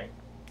 right?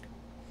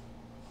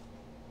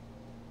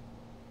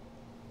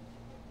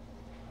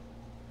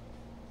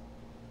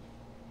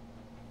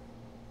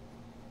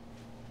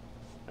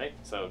 Right,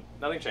 so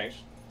nothing changed.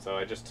 So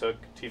I just took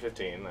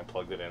T15 and I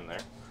plugged it in there.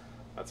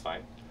 That's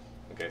fine.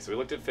 Okay, so we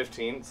looked at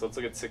 15, so let's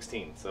look at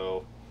 16.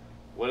 So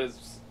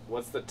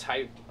what's the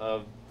type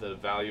of the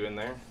value in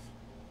there?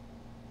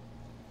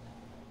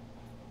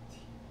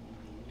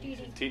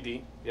 TD.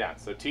 TD, yeah,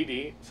 so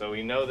TD, so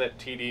we know that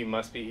TD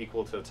must be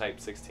equal to type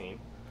 16.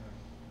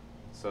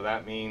 So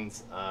that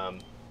means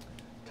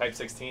type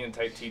 16 and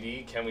type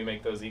TD, can we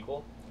make those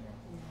equal?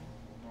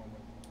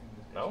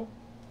 No?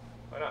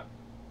 Why not?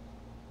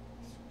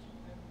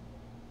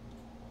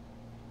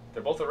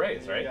 They're both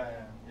arrays, right?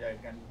 Yeah,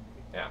 it can.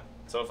 Yeah.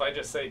 So if I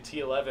just say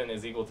T11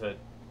 is equal to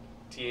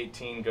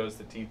T18 goes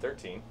to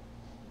T13,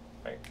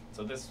 right?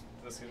 So this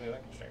gives me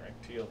that constraint, right?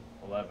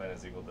 T11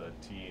 is equal to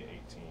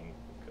T18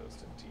 goes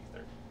to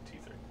T3.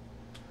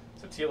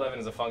 So T11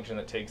 is a function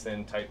that takes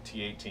in type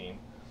T18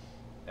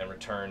 and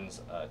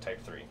returns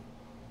type 3.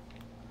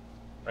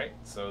 Right?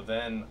 So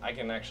then I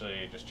can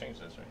actually just change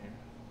this right here.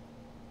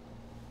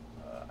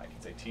 I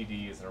can say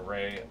TD is an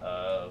array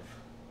of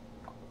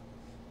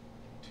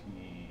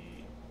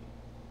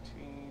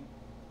T18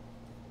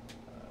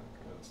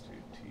 goes to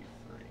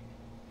T3.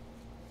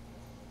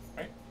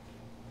 Right?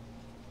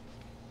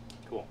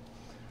 Cool.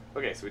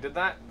 Okay, so we did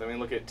that. Then we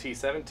look at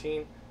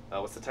T17.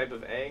 What's the type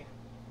of A?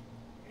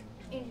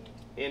 Int.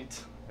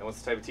 Int. And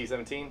what's the type of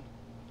T17?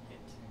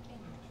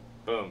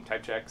 Boom.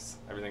 Type checks.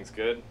 Everything's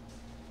good.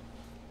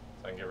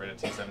 So I can get rid of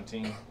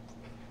T17.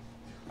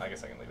 I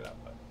guess I can leave it out,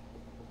 but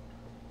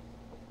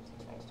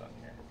it's almost done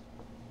here.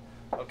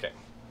 Okay.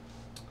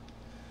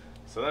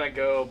 So then I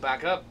go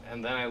back up,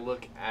 and then I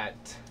look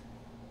at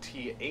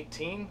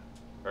T18,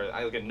 or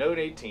I look at node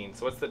 18.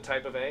 So what's the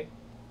type of A?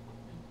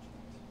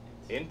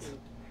 Int.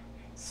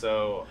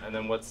 So, and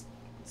then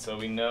so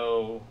we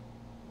know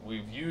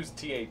we've used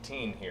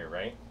T18 here,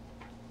 right?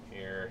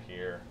 Here.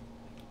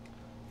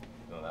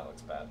 No, that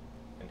looks bad.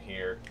 And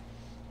here.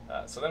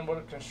 So then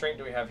what constraint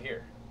do we have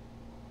here?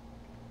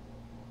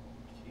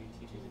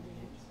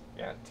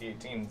 Yeah,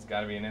 T18's got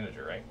to be an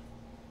integer, right?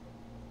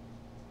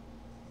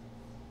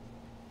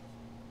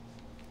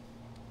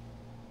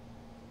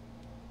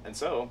 And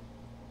so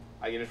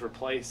I can just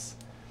replace,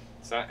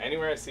 so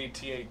anywhere I see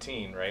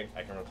T18, right,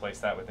 I can replace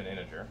that with an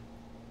integer.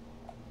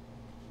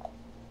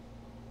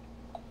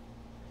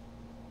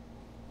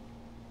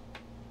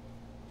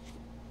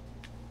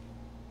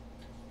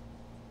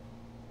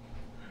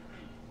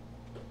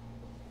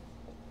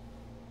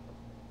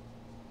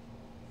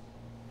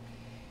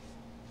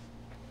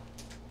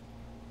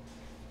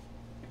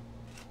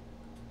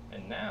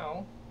 And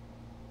now,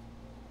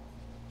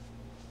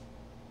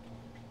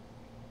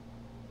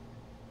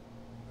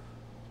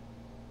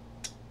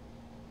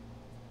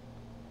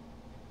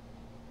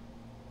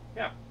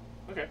 yeah,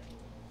 okay.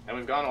 And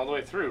we've gone all the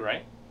way through,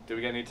 right? Did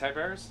we get any type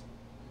errors?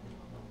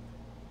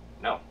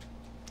 No.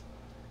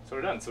 So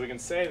we're done. So we can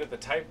say that the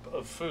type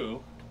of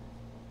foo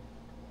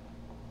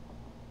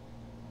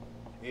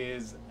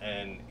is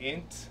an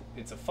int.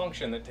 It's a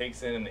function that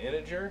takes in an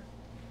integer.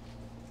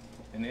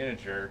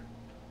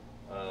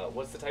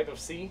 What's the type of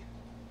C?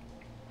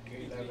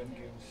 T11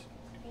 gives.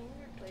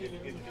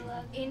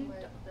 Int.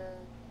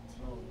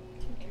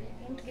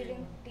 Int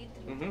giving T3.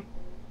 Mm-hmm.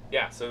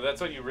 Yeah, so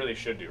that's what you really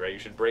should do, right? You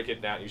should break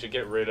it down. You should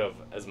get rid of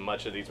as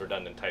much of these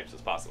redundant types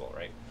as possible,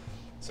 right?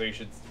 So you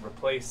should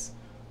replace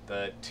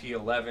the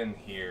T11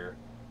 here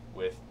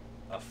with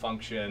a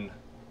function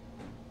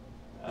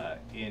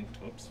int,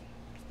 oops.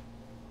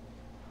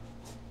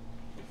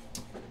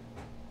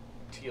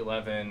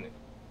 T11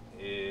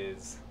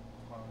 is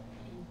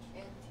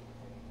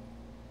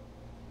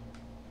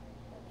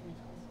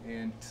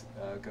int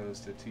goes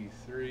to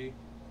T3,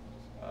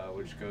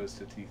 which goes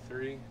to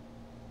T3. Is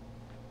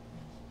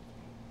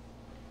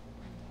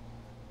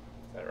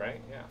that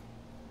right? Yeah.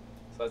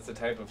 So that's the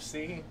type of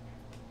C.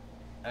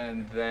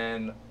 And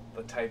then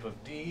the type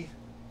of D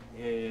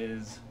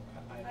is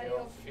Array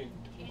of int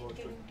giving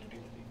T3.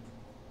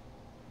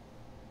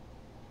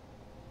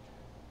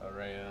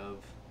 array of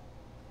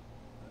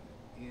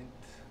int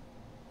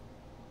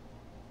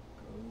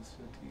goes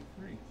to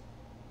T3.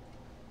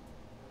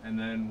 And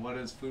then what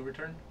does foo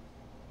return?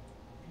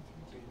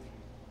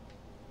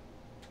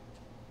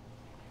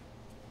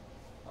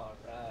 All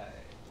right.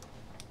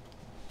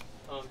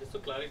 Just to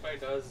clarify,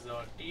 does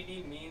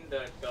TD mean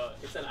that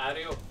it's an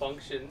array of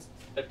functions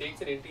that takes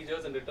in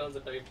integers and returns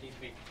the type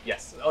T3?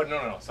 Yes. Oh,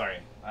 no, sorry.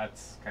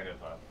 That's kind of,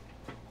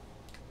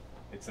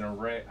 it's an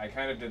array. I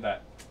kind of did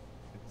that.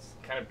 It's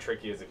kind of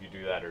tricky as if you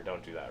do that or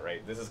don't do that,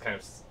 right? This is kind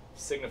of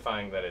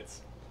signifying that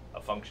it's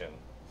a function.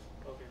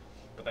 Okay.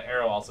 But the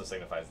arrow also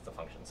signifies it's a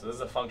function. So this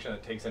is a function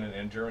that takes in an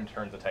integer and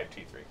turns the type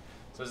T3.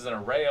 So this is an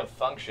array of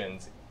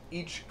functions.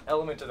 Each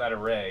element of that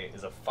array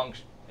is a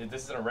function.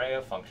 This is an array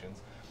of functions.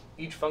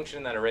 Each function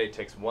in that array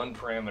takes one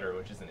parameter,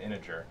 which is an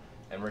integer,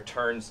 and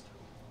returns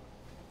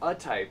a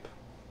type,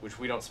 which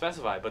we don't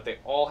specify, but they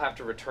all have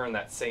to return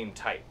that same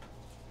type.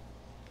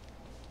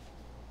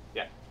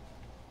 Yeah?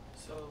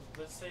 So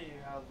let's say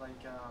you have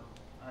like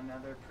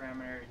another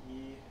parameter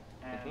E,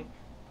 and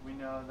we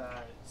know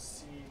that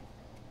C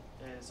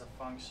is a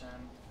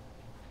function,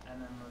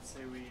 and then let's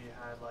say we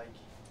had like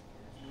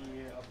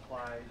E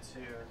applied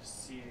to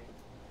C.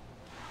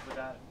 Would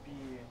that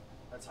be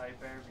a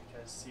type error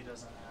because C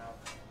doesn't have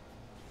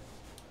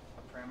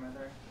a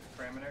parameter,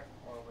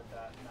 or would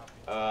that not be?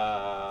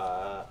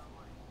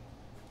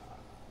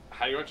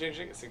 How do you want to change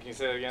it? So can you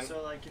say that again?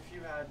 So like if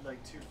you had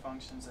like two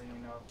functions that you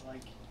know,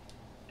 like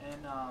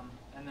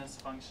in this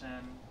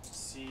function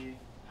C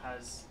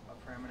has a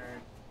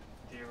parameter,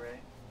 the array.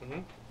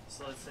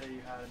 So let's say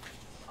you had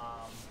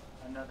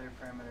another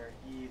parameter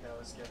E that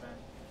was given,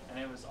 and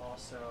it was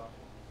also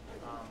a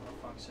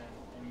function,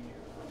 and you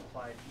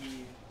applied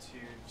E to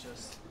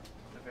just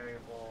the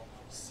variable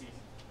C,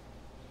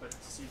 but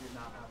C did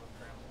not have a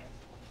parameter.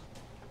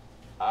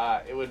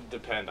 It would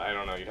depend. I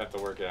don't know. You'd have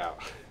to work it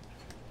out.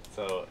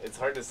 So it's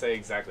hard to say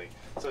exactly.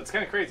 So it's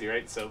kind of crazy,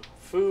 right? So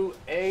foo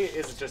A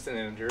is just an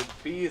integer,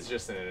 B is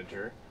just an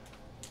integer,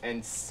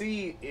 and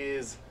C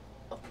is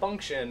a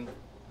function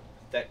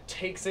that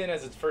takes in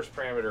as its first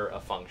parameter a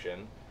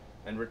function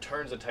and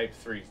returns a type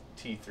 3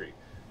 T3.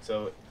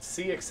 So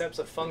C accepts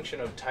a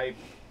function of type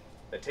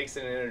that takes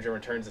in an integer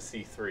and returns a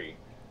C3,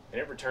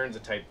 and it returns a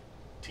type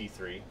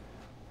T3.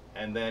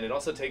 And then it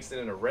also takes in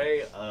an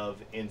array of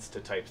ints to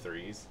type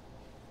 3s,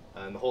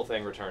 and the whole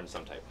thing returns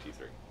some type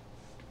T3.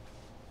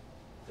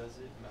 Does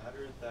it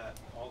matter that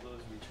all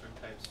those return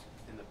types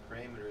in the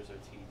parameters are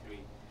T3?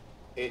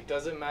 It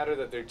doesn't matter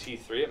that they're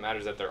T3, it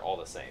matters that they're all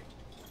the same.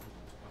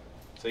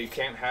 So you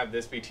can't have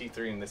this be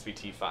T3 and this be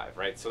T5,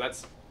 right? So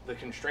that's the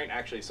constraint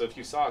actually. So if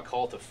you saw a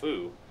call to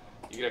foo,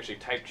 you could actually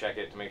type check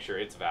it to make sure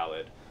it's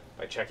valid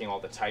by checking all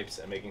the types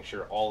and making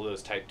sure all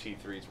those type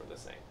T3s were the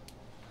same.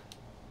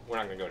 We're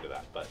not going to go into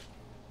that, but...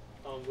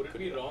 would it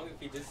be wrong if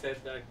we just said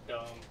that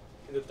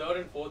in the third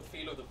and fourth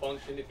field of the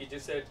function, if we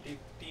just said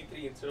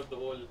T3 instead of the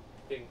whole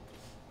thing,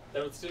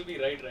 that would still be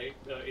right,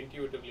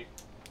 intuitively?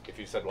 If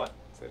you said what?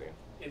 Say it again.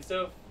 Instead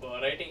of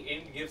writing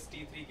int gives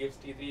T3,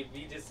 if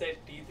we just said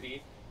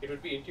T3, it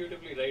would be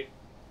intuitively right,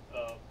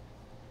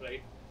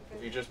 right?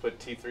 If you just put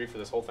T3 for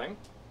this whole thing?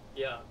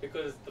 Yeah,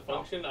 because the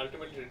function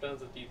ultimately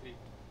returns a T3.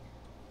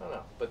 I don't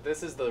know, but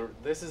this is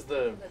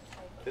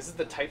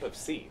the type of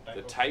C.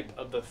 The type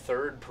of the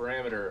third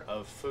parameter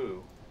of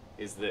foo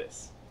is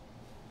this.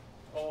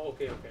 Oh,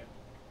 okay.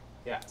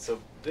 Yeah, so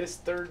this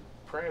third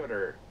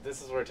parameter,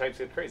 this is where types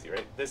get crazy,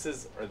 right? This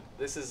is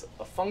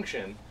a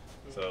function,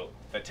 so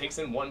that takes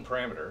in one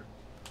parameter.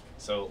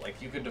 So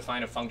like you could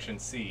define a function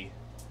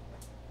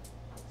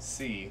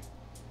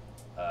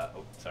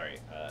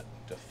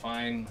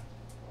define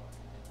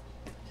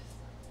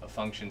a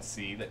function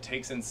C that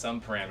takes in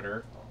some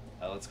parameter,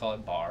 let's call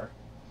it bar,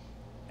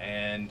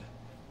 and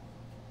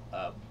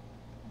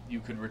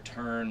you could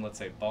return, let's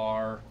say,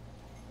 bar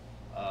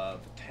of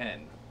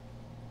 10.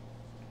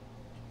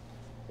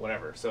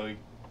 Whatever. So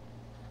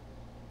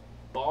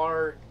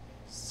bar,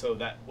 so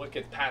that what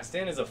gets passed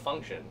in is a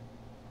function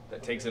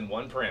that takes in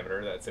one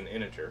parameter, that's an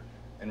integer,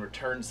 and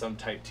returns some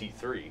type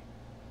T3.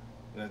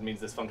 And that means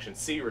this function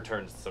C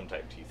returns some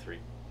type T3.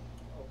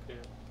 Okay.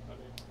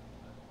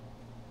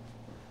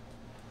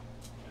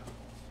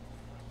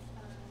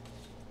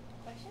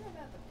 Question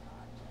about the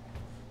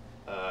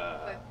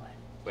project. Quick one.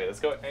 Wait, let's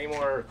go. Any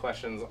more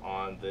questions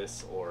on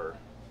this or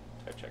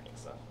type checking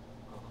stuff?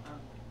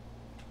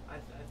 I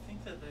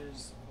think that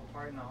there's a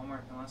part in the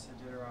homework, unless I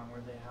did it wrong,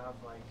 where they have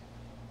like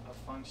a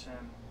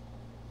function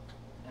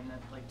and then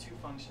like two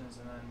functions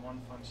and then one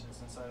function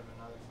is inside of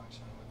another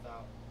function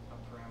without a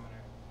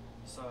parameter.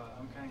 So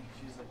I'm kind of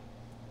confused, like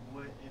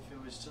what if it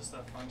was just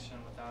a function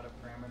without a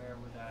parameter,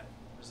 would that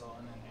result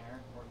in an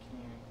error, or can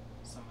you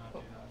somehow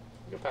do that?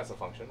 You can pass a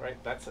function, right?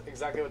 That's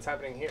exactly what's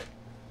happening here.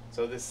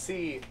 So this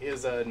C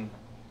is a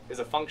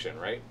function,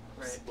 right?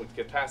 Right. What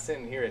gets passed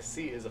in here is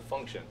C is a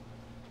function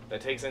that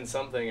takes in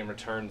something and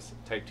returns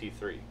type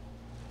T3.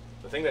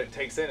 The thing that it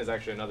takes in is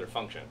actually another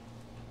function.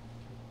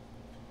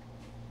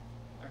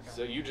 Okay.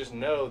 So you just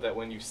know that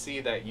when you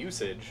see that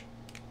usage,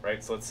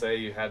 right? So let's say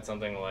you had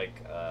something like,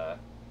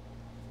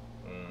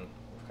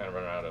 we've kind of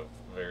run out of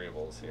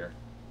variables here.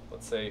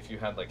 Let's say if you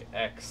had like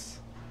X,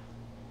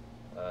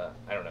 I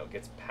don't know,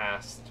 gets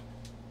passed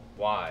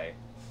Y,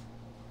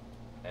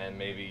 and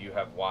maybe you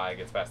have Y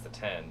gets passed to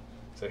 10.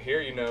 So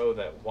here you know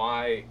that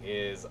Y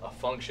is a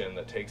function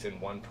that takes in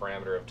one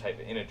parameter of type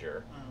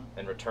integer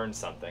and returns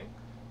something.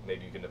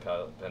 Maybe you can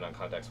depend on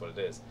context what it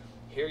is.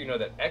 Here you know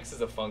that X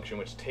is a function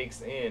which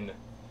takes in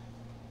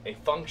a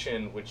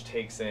function which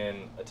takes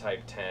in a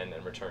type 10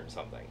 and returns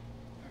something. Okay,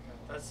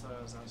 that's what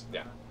I was asking.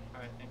 Yeah.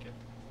 All right, thank you.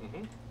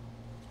 Mm-hmm.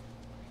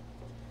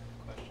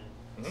 Question.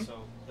 Mhm.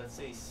 So let's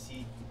say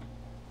C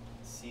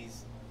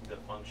sees the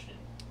function.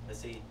 Let's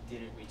say it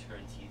didn't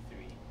return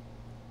T3.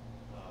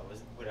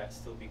 Would that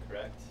still be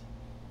correct?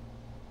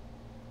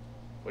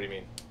 What do you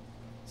mean?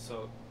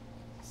 So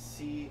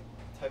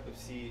type of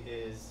C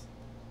is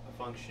a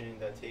function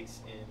that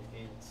takes in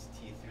int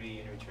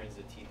T3 and returns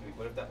the T3.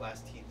 What if that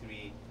last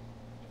T3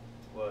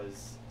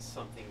 was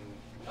something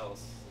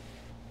else?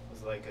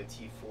 Was like a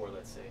T4,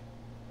 let's say,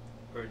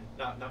 or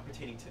not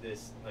pertaining to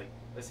this. Like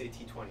let's say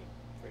T20,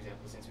 for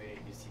example, since we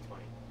didn't use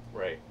T20.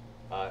 Right.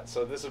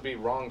 So this would be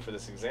wrong for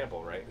this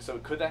example, right? So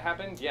could that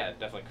happen? Yeah, it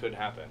definitely could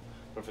happen.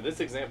 But for this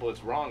example,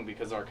 it's wrong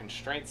because our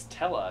constraints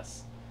tell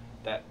us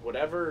that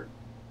whatever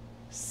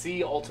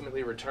C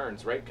ultimately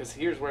returns, right? Because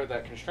here's where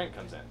that constraint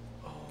comes in.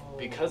 Oh,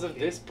 Because of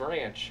this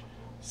branch,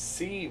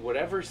 C,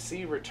 whatever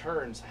C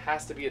returns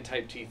has to be a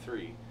type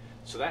T3.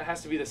 So that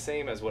has to be the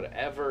same as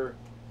whatever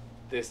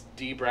this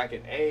D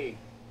bracket A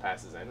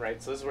passes in,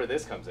 right? So this is where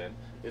this comes in,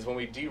 is when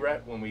we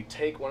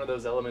take one of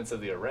those elements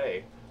of the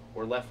array,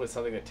 we're left with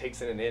something that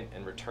takes in an int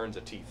and returns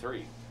a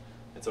T3.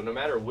 And so no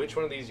matter which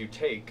one of these you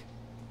take,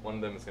 one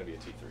of them is going to be a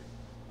T3.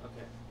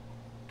 Okay.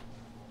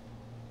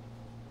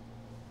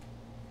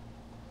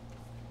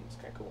 It's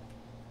kind of cool.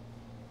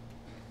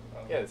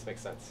 Yeah, this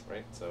makes sense,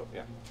 right? So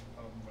yeah.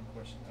 One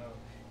question.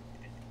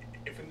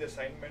 If in the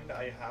assignment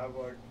I have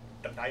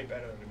a type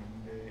error, I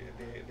mean,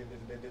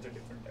 there's a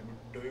different. I mean,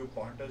 do you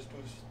want us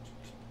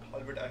to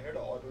solve it ahead,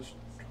 or to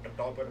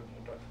stop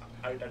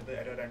at the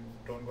error and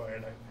don't go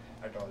ahead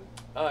at all?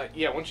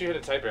 Yeah, once you hit a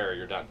type error,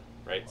 you're done,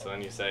 right? So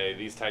then you say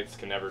these types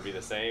can never be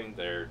the same.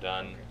 They're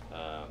done.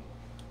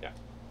 Yeah.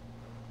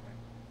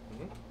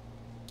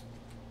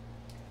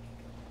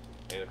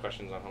 Any other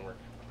questions on homework?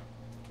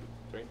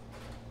 3?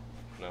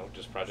 No,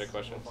 just project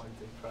questions?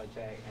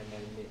 Project and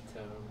then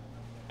midterm.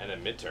 And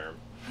then midterm.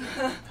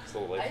 It's a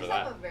little late I for just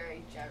that. have a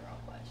very general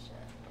question.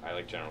 I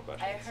like general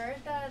questions. I heard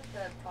that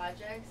the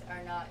projects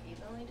are not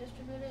evenly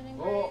distributed in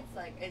Oh. grades.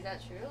 Like, is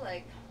that true?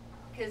 Like,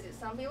 because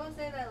some people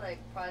say that like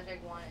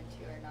project 1 and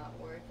 2 are not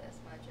worth as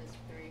much as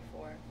 3,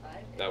 4, and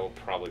 5. That will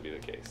probably be the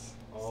case.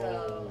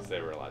 So- Because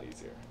they were a lot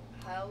easier.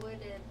 How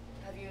would it?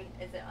 Have you?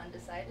 Is it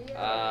undecided yet?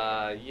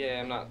 Yeah,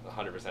 I'm not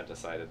 100%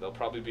 decided. They'll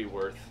probably be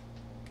worth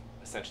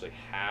essentially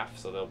half,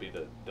 so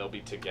they'll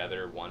be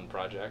together one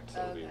project, so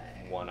it'll be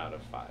Okay. 1 out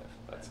of 5.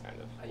 That's kind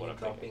of Are what you I'm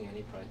dropping thinking.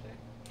 any project?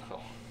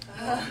 No.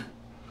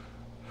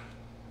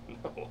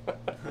 No.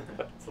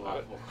 It's a lot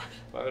of work.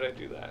 Why would I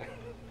do that?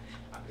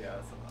 Yeah,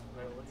 that's a lot.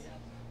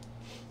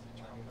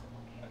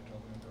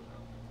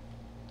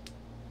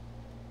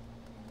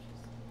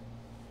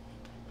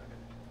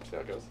 See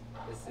how it goes?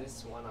 Is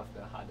this one of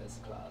the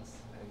hardest class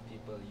and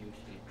people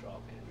usually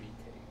drop and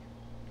retake?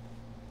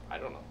 I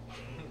don't know.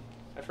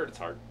 I've heard it's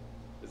hard.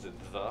 Is it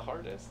the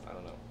hardest? I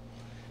don't know.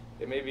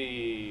 It may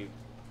be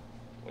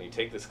when you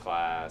take this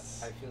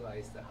class. I feel like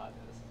it's the hardest.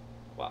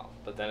 Wow,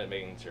 but then it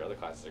means your other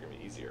classes are going to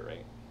be easier,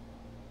 right?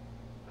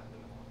 I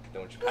don't know.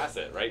 Then once you pass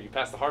it, right? You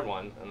pass the hard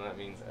one, and that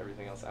means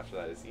everything else after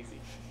that is easy.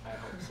 I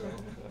hope so.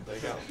 There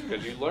you go.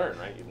 Because you learn,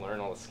 right? You learn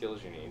all the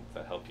skills you need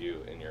that help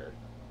you in your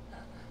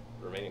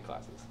remaining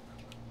classes.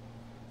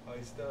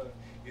 Is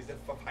the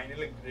final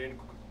grade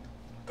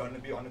gonna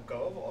be on a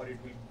curve, or it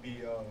will be?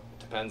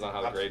 Depends on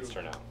how the grades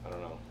absolute? turn out. I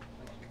don't know.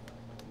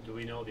 Do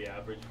we know the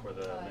average for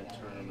the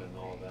midterm and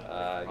all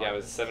that? Yeah, it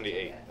was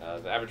 78.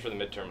 The average for the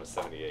midterm was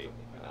 78.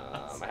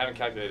 I haven't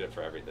calculated it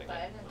for everything But I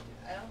yet.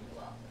 don't do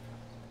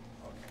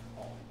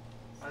well.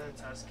 Are the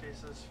test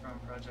cases from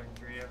Project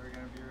 3 ever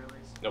going to be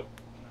released? Nope.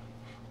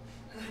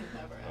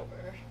 Never Nope.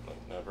 ever. Nope.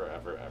 Never,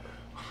 ever, ever.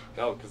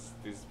 No, because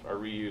these are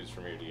reused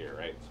from year to year,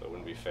 right? So it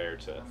wouldn't be fair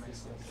to That makes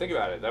sense. think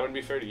about it. That wouldn't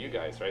be fair to you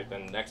guys, right?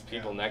 Then next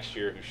people Yeah. next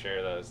year who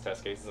share those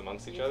test cases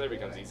amongst each other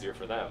becomes easier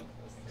for them.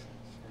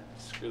 Yeah.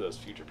 Screw those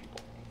future people.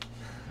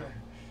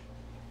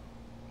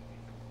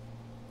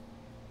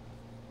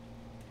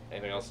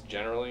 Anything else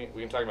generally?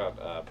 We can talk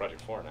about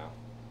Project 4 now.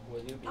 Will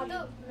you be? Are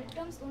the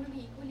midterms going to be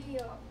equally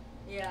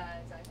Yeah,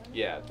 exactly.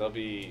 Yeah, they'll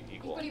be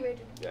equal. equally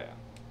weighted? Yeah,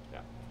 yeah.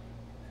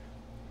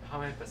 How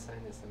many percent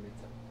is the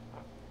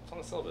midterm? It's on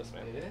the syllabus,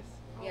 man. It is?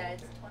 Yeah, Oh,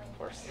 it's okay. 20. Of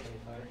course.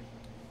 25.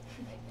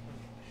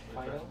 We've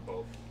Final? got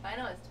both. I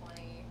know it's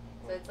 20.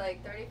 So it's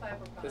like 35 for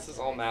project. This is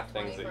all math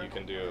things 20 that for you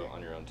can do homework.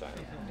 on your own time.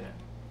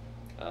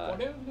 Yeah.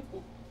 What if the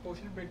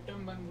portion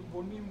midterm 1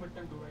 won't be in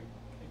midterm 2, right?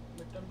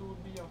 Like midterm 2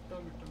 would be after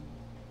midterm 1.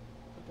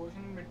 The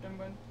portion in midterm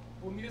 1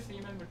 won't be the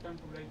same as midterm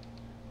 2, right?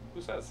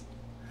 Who says?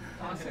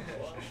 Answer.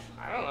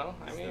 I don't know.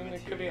 I It's the mean,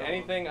 it could be material.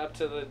 anything up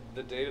to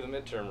the date of the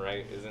midterm,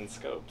 right, is in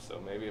scope. So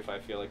maybe if I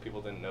feel like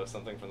people didn't know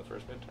something from the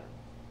first midterm.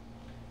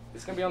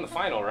 It's going to be on the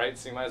final, right?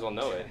 So you might as well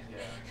know it.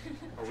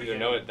 Yeah. Either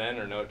know it then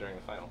or know it during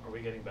the final. Are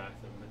we getting back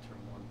the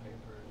midterm 1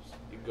 papers?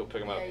 You can go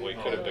pick them up. Yeah, you We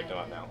can could have go picked them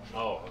up right now. now.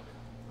 Oh, okay.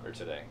 Or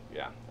today.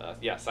 Yeah.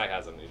 Yeah, Sai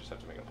has them. You just have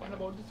to make an And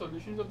appointment. about the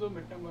solutions of the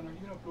midterm 1, are you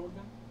going to upload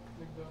them?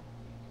 Like the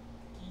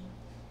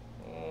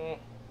key?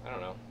 I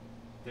don't know.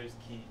 There's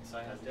key.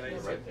 Sai has Yeah, the key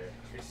it's right there.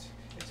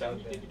 It's out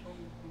we there. take it home.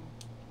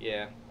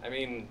 Yeah. I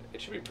mean,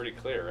 it should be pretty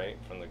clear, right,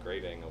 from the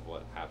grading of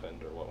what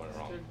happened or what went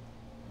wrong. Still,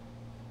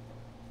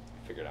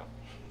 Figure it out.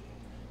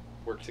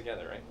 Work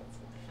together, right? That's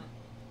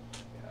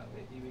it. Yeah,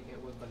 maybe we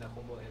can work on the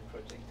homework and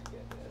project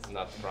together. as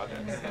Not the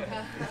projects.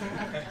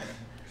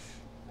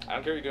 I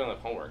don't care what you do on the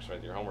homeworks,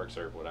 right? Your homeworks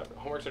are whatever.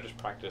 Homeworks are just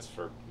practice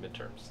for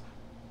midterms.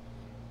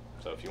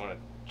 So if you want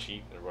to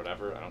cheat or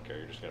whatever, I don't care.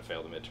 You're just going to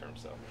fail the midterm,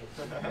 so.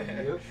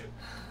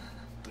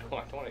 No,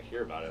 I don't want to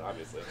hear about it,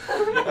 obviously.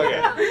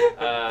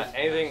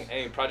 Okay.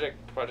 Any project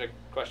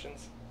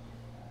questions?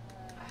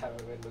 I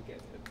haven't even looked at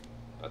it.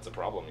 That's a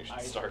problem. You should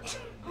I- start.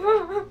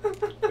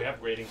 We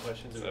have grading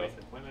questions. Do we So- make an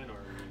appointment or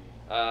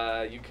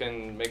we? You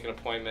can make an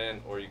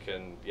appointment, or you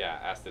can,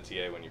 ask the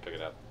TA when you pick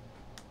it up.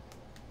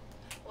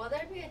 Will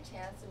there be a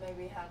chance to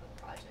maybe have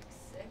a project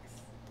 6,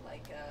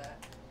 like a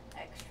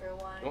extra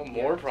one? You want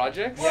more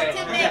projects? Well, Yeah, to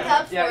yeah, make yeah.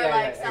 up for Yeah, yeah,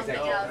 like yeah, something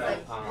exactly. else.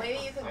 Like Uh-huh.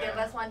 maybe you could give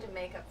us one to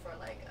make up for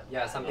like a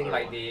Yeah, something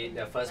Another like one.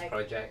 the first like,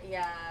 project.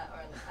 Yeah, or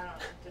I don't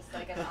know, just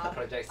like an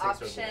Project 6 would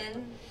be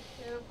option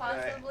to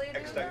possibly do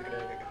extra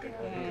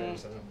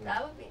that.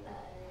 That would be nice.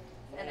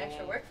 And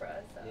extra work for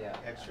us. So. Yeah.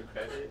 Extra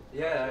credit.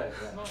 Yeah.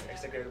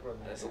 Extra credit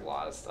program. There's a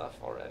lot of stuff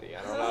already.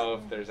 I don't know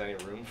if there's any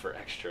room for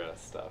extra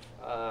stuff.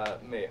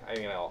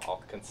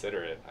 I'll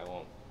consider it. I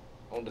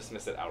won't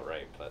dismiss it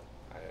outright, but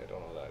I don't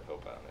know that I'd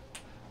hope on it.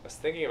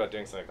 thinking about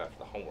doing something like that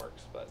for the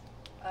homeworks, but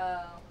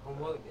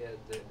Homework,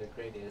 the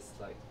grade is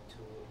like too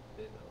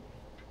little.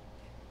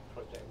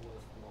 Project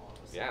worth more.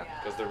 So yeah,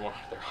 because they're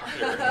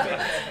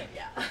harder.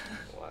 Yeah.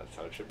 Well, that's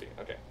how it should be.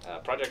 Okay,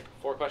 project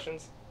 4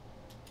 questions.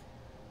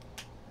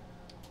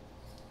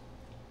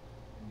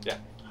 Yeah.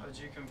 How would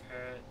you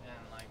compare it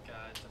in like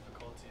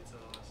difficulty to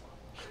the last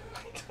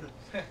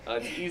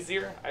one? It's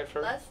easier, I've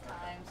heard. Less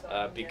time,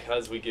 so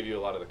Because we give you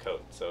a lot of the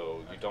code,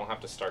 so you don't have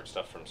to start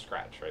stuff from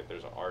scratch, right?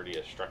 There's already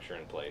a structure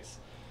in place.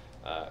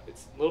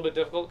 It's a little bit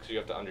difficult because you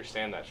have to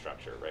understand that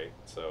structure, right?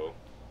 So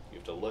you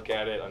have to look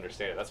at it,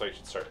 understand it. That's why you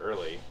should start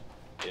early,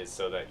 is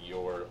so that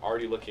you're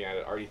already looking at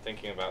it, already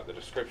thinking about the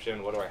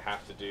description, what do I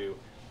have to do,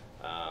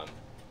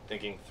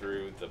 thinking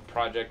through the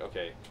project,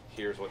 okay,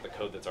 here's what the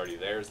code that's already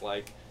there is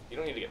like. You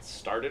don't need to get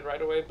started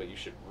right away, but you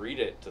should read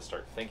it to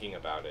start thinking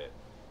about it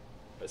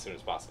as soon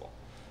as possible.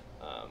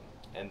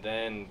 And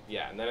then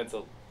it's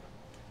a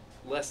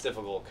less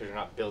difficult because you're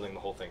not building the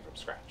whole thing from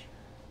scratch.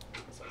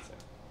 That's what I'd say.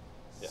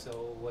 Yeah.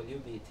 So will you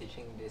be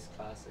teaching this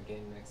class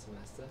again next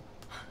semester?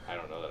 I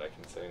don't know that I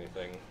can say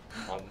anything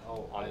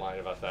online I-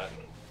 about that.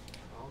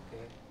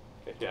 Okay.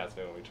 If you ask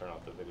me when we turn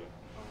off the video.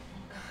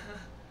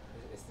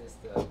 Is this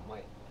the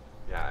mic?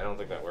 Yeah, I don't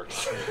think that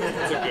works.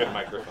 It's a good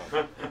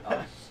microphone.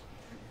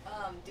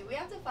 Do we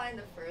have to find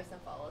the first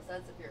and follow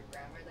sets of your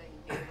grammar that you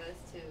gave us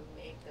to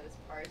make those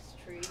parse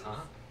trees?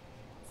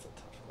 That's a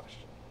tough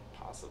question.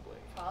 Possibly.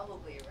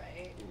 Probably,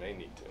 right? You may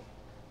need to.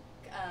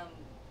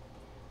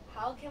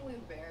 How can we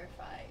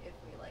verify if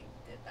we like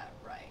did that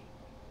right?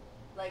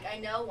 Like I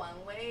know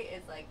one way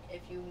is like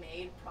if you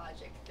made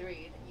project 3,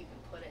 then you can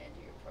put it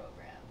into your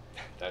program.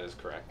 That is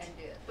correct. And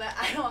do it. But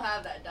I don't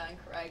have that done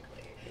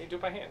correctly. You do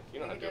it by hand. You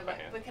don't have to do it by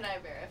hand. But can I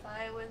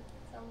verify it with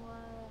someone?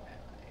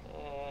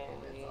 Or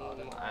like, if it's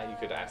all You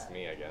could ask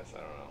me, I guess.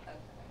 I don't know. Okay.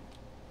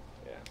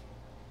 Yeah.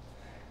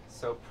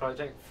 So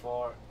project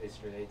 4 is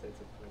related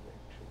to project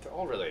 3. They're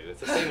all related.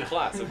 It's the same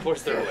class. Of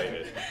course they're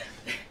related.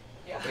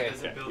 Yeah. Okay.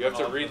 Yeah. You have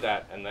to read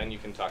that, and then you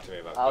can talk to me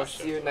about I'll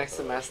questions. see you next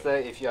semester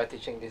if you are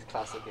teaching this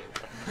class again.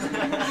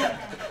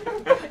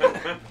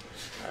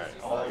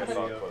 All right.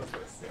 I'll close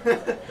this.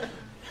 Yeah.